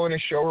throw in a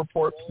show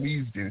report,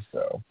 please do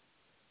so.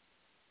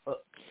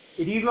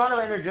 If you want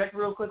to interject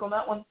real quick on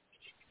that one?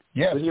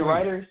 Yes, with your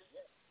please.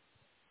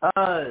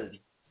 writers?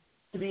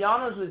 To be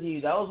honest with you,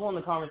 that was one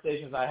of the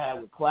conversations I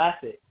had with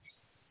Classic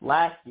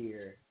last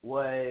year,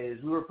 was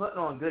we were putting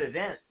on good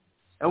events,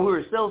 and we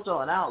were still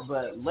selling out,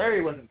 but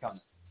Larry wasn't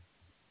coming.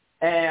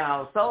 And I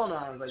was telling him,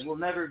 I was like, we'll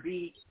never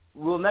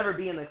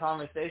be in the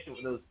conversation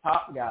with those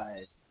top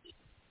guys,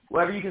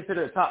 whatever you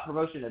consider a top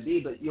promotion to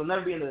be, but you'll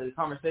never be in the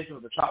conversation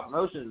with the top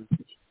promotions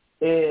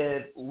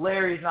if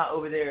Larry's not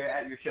over there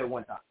at your show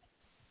one time.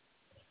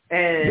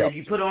 And if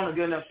you put on a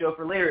good enough show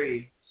for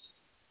Larry,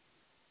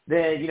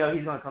 then, he's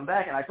going to come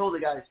back. And I told the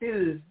guys,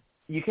 too,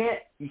 you can't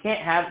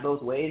have it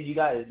both ways. You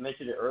guys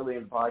mentioned it earlier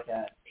in the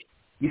podcast.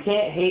 You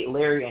can't hate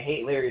Larry and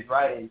hate Larry's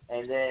writing,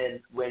 and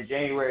then when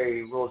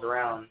January rolls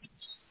around,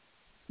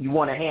 you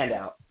want a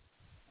handout.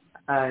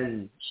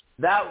 And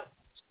that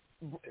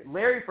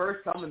Larry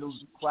first coming to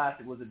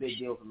Classic was a big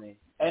deal for me.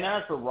 And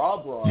as for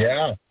Rob Broad,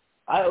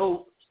 I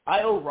owe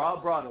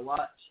Rob Broad a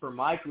lot for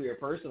my career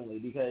personally,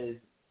 because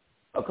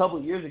a couple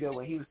of years ago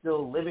when he was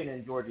still living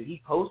in Georgia,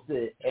 he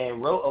posted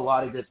and wrote a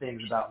lot of good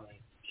things about me.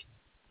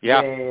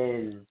 Yeah.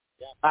 And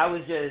I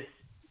was just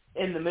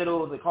in the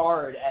middle of the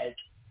card at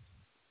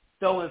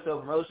so-and-so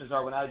promotions,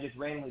 or when I would just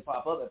randomly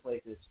pop up at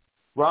places.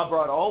 Rob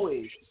Broad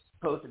always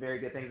posted very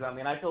good things about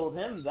me, and I told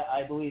him that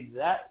I believe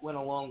that went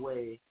a long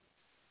way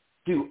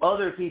to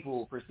other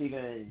people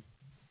perceiving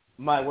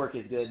my work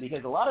as good,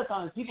 because a lot of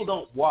times people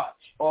don't watch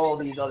all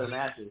these other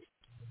matches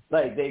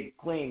like they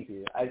claim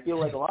to. I feel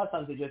like a lot of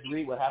times they just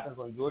read what happens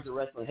on Georgia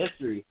wrestling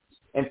history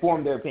and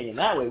form their opinion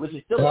that way, which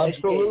is still an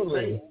educated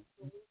opinion.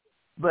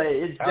 But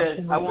it's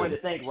just, I wanted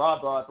to thank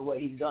Rob Broad for what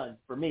he's done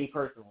for me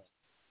personally.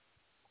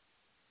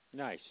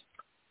 Nice.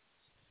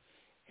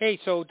 Hey,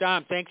 so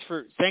Dom, thanks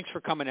for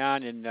coming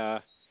on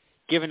and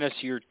giving us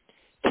your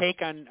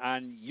take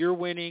on your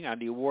winning, on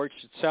the awards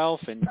itself,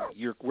 and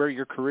where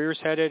your career's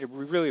headed.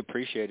 We really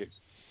appreciate it.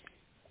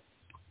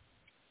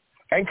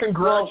 And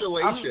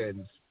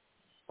congratulations.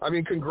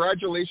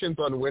 Congratulations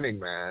on winning,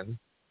 man.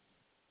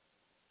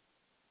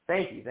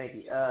 Thank you.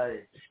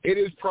 It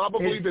is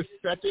probably the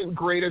second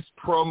greatest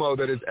promo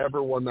that has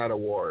ever won that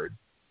award.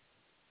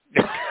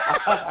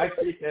 I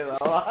appreciate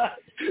it a lot.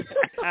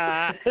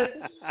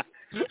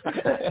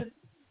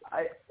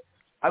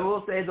 I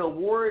will say the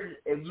award,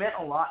 it meant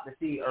a lot to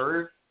see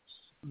Irv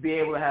be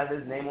able to have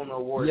his name on the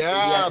award.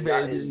 Yeah,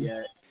 baby.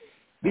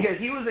 Because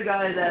he was a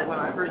guy that when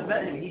I first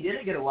met him, he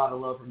didn't get a lot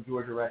of love from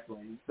Georgia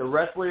wrestling. The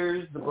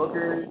wrestlers, the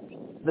bookers,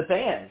 the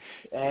fans.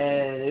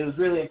 And it was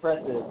really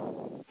impressive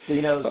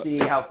to, see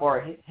how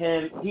far he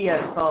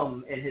has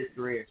come in his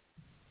career.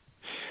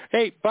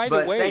 Hey, by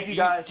the way, thank you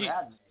guys for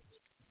having me.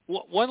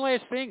 One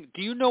last thing.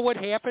 Do you know what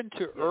happened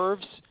to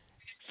Irv's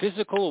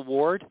physical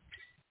award?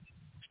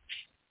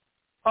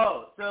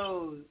 Oh,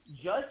 so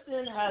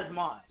Justin has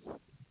mine.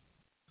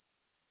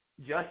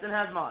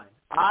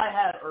 I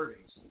have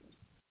Irving's.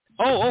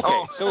 Oh,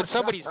 okay. So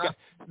somebody's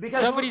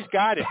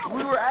got it.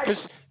 We were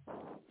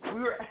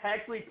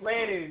actually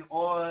planning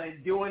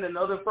on doing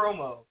another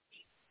promo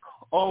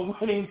on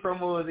winning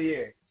promo of the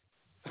year,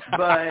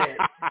 but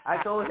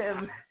I told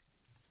him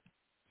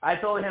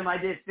I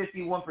did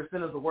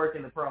 51% of the work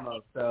in the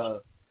promo.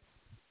 So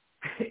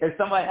if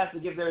somebody has to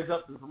give theirs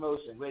up to the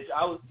promotion, which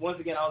I was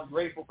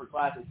grateful for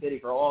Classic City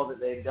for all that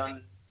they've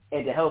done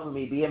and to helping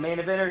me be a main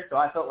eventer. So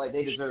I felt like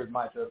they deserved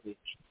my trophy.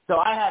 So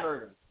I have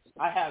Irving.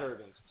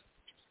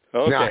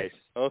 Okay. Nice.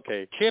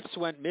 Okay. Chips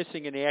went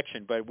missing in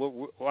action, but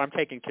I'm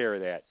taking care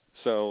of that.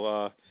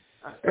 So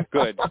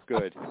good.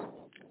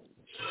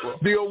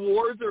 The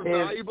awards are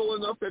valuable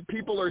enough that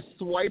people are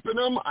swiping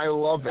them. I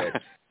love it.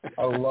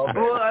 Well,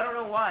 I don't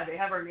know why. They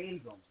have our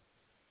names on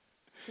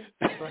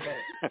them.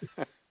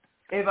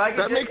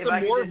 That makes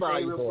them more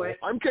valuable.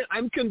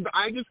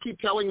 I just keep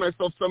telling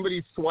myself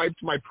somebody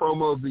swiped my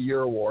promo of the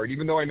year award,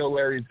 even though I know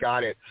Larry's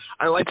got it.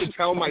 I like to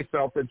tell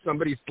myself that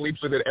somebody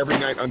sleeps with it every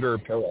night under a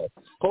pillow.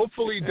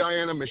 Hopefully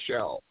Diana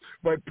Michelle,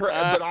 but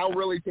I'll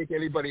really take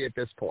anybody at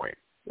this point.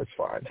 That's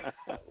fine.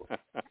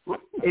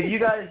 If you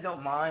guys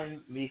don't mind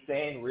me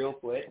saying real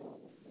quick,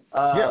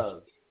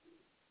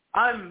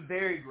 I'm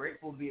very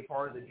grateful to be a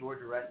part of the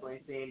Georgia wrestling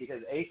scene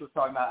because Ace was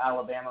talking about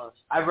Alabama.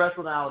 I've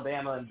wrestled in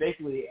Alabama and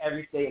basically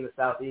every state in the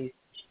Southeast,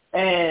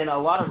 and a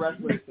lot of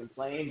wrestlers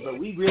complain, but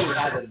we really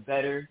have it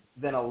better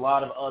than a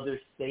lot of other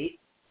states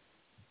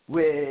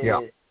with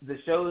the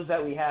shows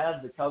that we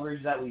have, the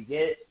coverage that we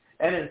get,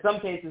 and in some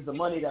cases the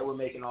money that we're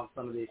making on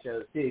some of these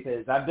shows too.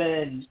 Because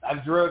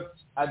I've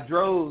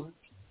drove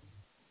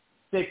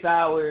 6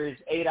 hours,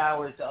 8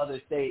 hours to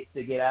other states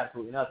to get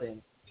absolutely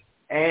nothing,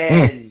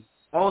 and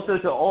also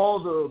to all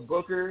the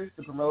bookers,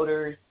 the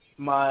promoters,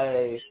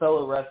 my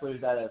fellow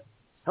wrestlers that have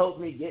helped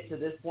me get to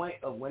this point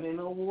of winning an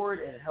award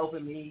and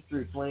helping me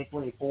through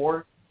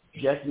 2024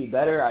 just be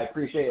better. I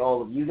appreciate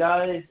all of you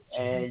guys,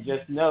 and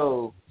just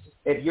know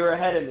if you're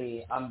ahead of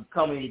me, I'm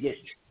coming to get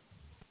you.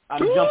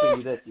 I'm jumping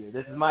you this year.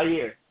 This is my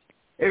year.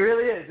 It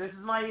really is. This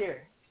is my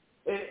year.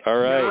 All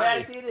right. The way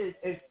I see it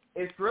is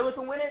if Thriller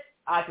can win it,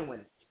 I can win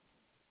it.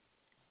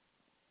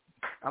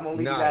 I'm going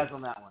to leave you guys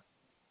on that one.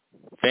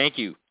 Thank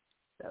you.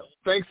 So,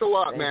 thanks a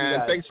lot,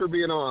 man. Thanks for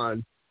being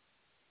on.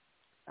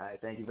 All right.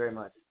 Thank you very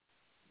much.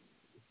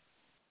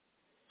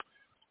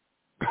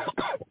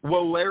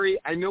 Well, Larry,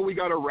 I know we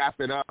got to wrap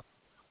it up.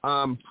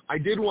 I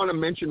did want to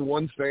mention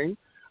one thing.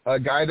 A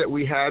guy that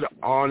we had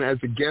on as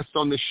a guest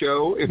on the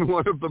show in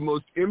one of the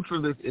most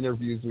infamous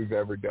interviews we've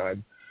ever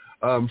done,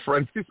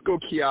 Francisco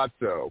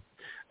Chiazzo,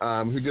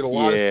 who did a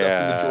lot of stuff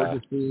in the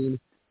Georgia scene.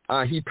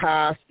 He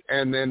passed,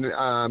 and then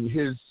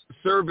his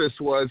service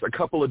was a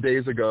couple of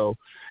days ago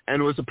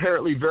and was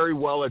apparently very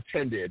well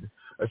attended,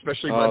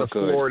 especially by the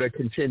Florida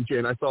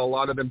contingent. I saw a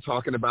lot of them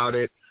talking about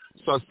it.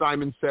 Saw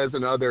Simon Says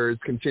and others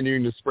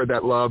continuing to spread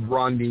that love,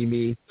 Ron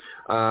Nimi,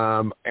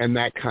 and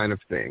that kind of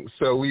thing.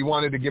 So we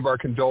wanted to give our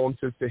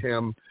condolences to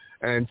him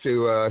and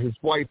to his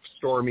wife,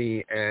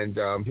 Stormy, and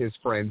his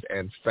friends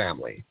and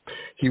family.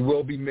 He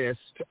will be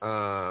missed,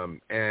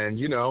 and,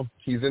 you know,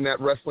 he's in that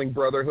wrestling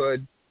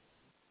brotherhood.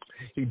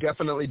 He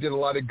definitely did a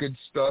lot of good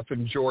stuff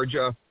in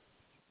Georgia.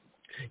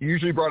 He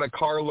usually brought a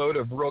carload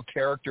of real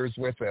characters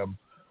with him.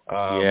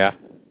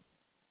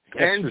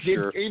 And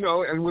did, you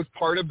know, and was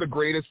part of the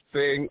greatest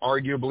thing,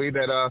 arguably,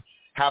 that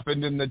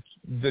happened in the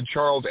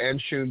Charles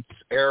Anschutz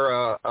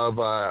era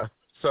of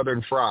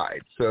Southern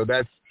Fried. So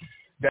that's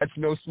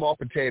no small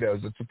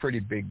potatoes. It's a pretty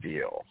big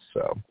deal.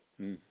 So.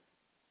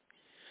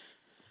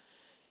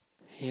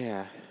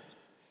 Yeah.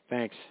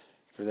 Thanks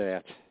for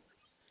that.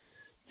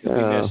 He'll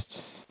be missed.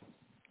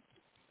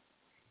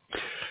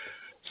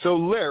 So,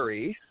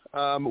 Larry,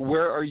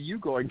 where are you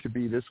going to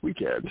be this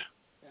weekend?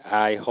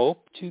 I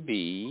hope to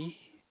be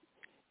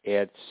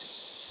at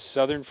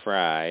Southern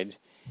Fried,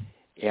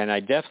 and I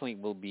definitely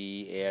will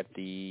be at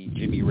the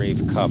Jimmy Rave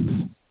Cup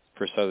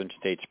for Southern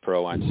States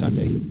Pro on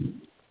Sunday.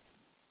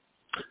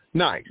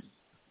 Nice.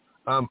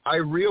 I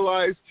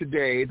realized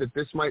today that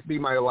this might be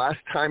my last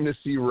time to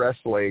see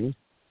wrestling,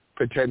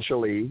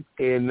 potentially,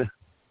 in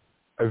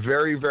a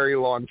very, very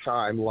long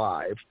time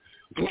live.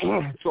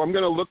 So I'm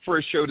going to look for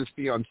a show to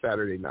see on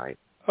Saturday night.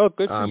 Oh,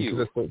 good for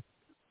you. It's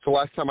the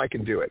last time I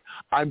can do it.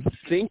 I'm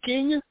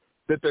thinking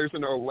that there's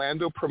an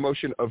Orlando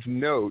promotion of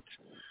note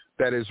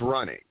that is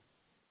running.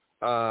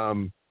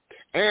 And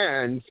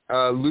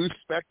Lou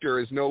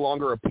Spector is no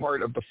longer a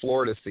part of the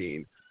Florida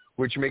scene,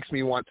 which makes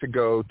me want to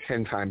go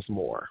 10 times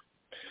more.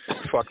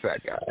 Fuck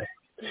that guy.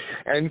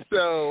 And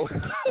so,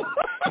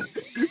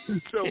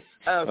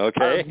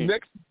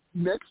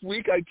 next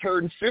week I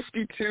turn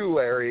 52,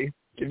 Larry.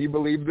 Can you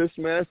believe this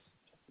mess?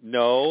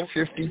 No.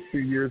 52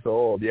 years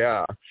old,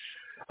 yeah.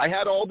 I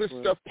had all this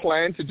stuff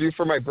planned to do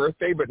for my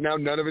birthday, but now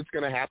none of it's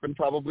going to happen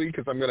probably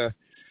because I'm going to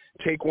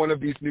take one of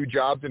these new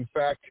jobs. In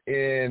fact,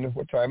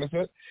 what time is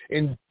it?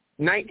 In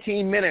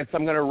 19 minutes,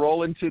 I'm going to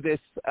roll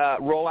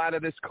out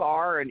of this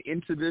car and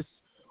into this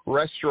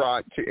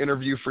restaurant to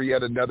interview for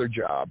yet another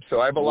job.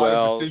 So I have a lot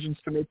of decisions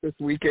to make this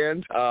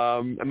weekend,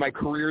 and my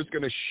career is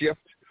going to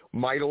shift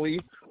mightily.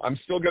 I'm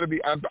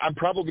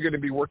probably going to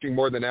be working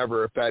more than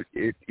ever if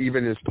it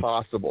even is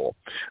possible,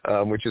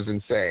 which is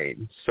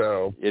insane.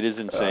 So it is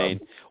insane.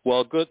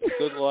 Well, good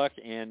luck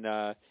and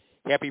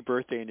happy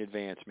birthday in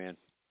advance, man.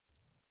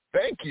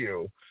 Thank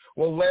you.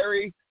 Well,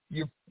 Larry,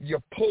 you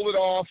pulled it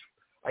off.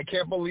 I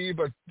can't believe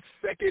a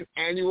second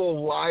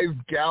annual live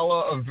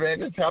gala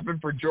event has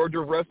happened for Georgia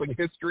wrestling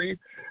history,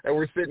 and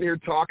we're sitting here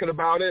talking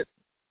about it.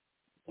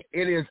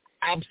 It is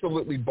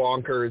absolutely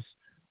bonkers.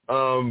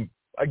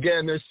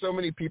 Again, there's so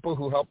many people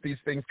who help these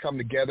things come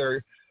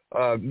together.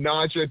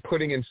 Naja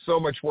putting in so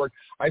much work.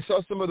 I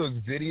saw some of those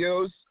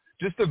videos,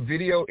 just the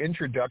video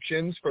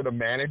introductions for the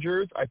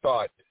managers. I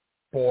thought,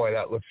 boy,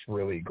 that looks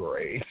really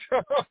great.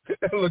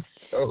 That looks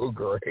so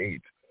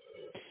great.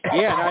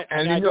 Yeah,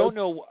 and I don't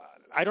know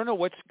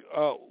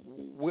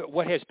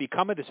what has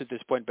become of this at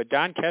this point, but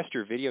Don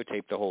Kester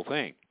videotaped the whole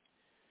thing.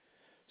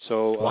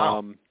 So,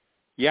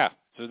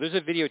 so there's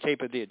a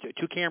videotape of the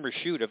 2-camera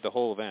shoot of the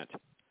whole event.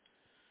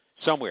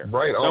 Somewhere.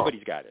 Right on.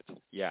 Somebody's got it.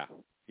 Yeah.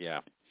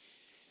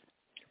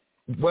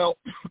 Well,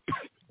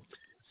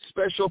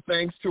 special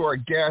thanks to our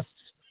guests.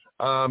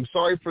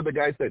 Sorry for the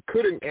guys that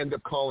couldn't end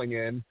up calling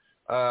in.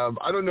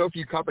 I don't know if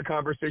you caught the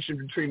conversation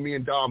between me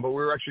and Dom, but we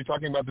were actually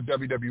talking about the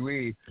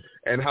WWE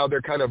and how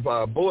they're kind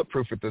of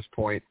bulletproof at this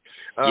point.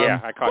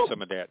 I caught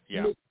some of that.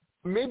 Yeah.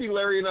 Maybe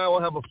Larry and I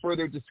will have a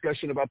further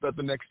discussion about that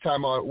the next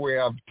time we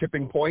have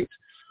Tipping Point.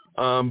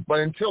 But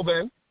until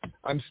then,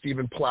 I'm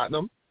Stephen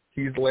Platinum.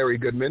 He's Larry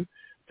Goodman.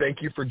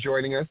 Thank you for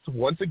joining us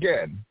once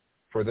again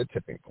for the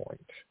Tipping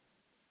Point.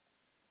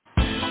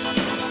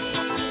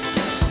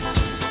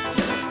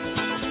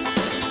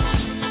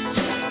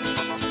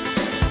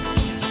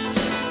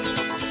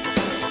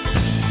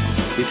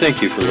 We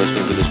thank you for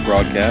listening to this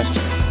broadcast,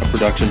 a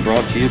production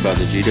brought to you by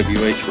the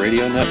GWH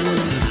Radio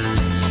Network.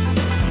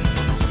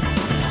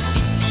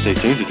 Stay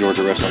tuned to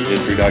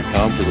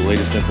GeorgiaWrestlingHistory.com for the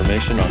latest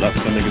information on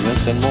upcoming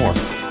events and more.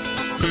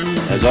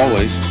 As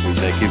always, we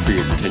thank you for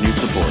your continued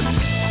support.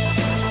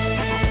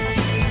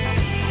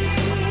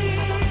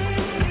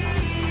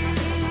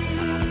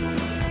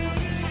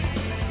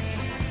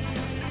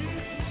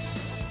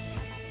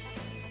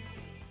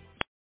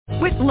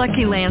 With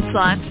Lucky Land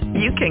Slots,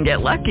 you can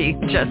get lucky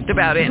just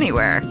about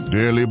anywhere.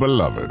 Dearly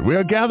beloved, we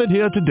are gathered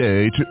here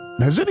today to...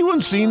 Has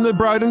anyone seen the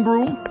bride and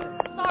groom?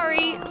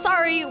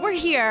 Sorry, we're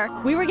here.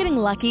 We were getting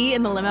lucky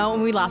in the limo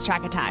and we lost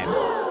track of time.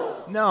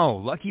 No,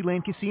 Lucky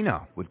Land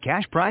Casino, with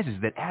cash prizes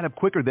that add up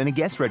quicker than a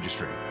guest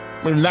registry.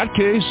 In that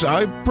case,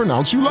 I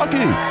pronounce you lucky.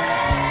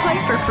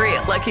 Play for free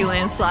at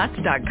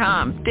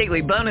LuckyLandSlots.com.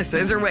 Daily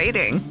bonuses are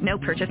waiting. No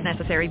purchase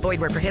necessary. Void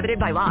where prohibited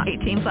by law.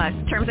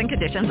 18+. Terms and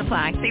conditions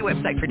apply. See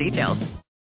website for details.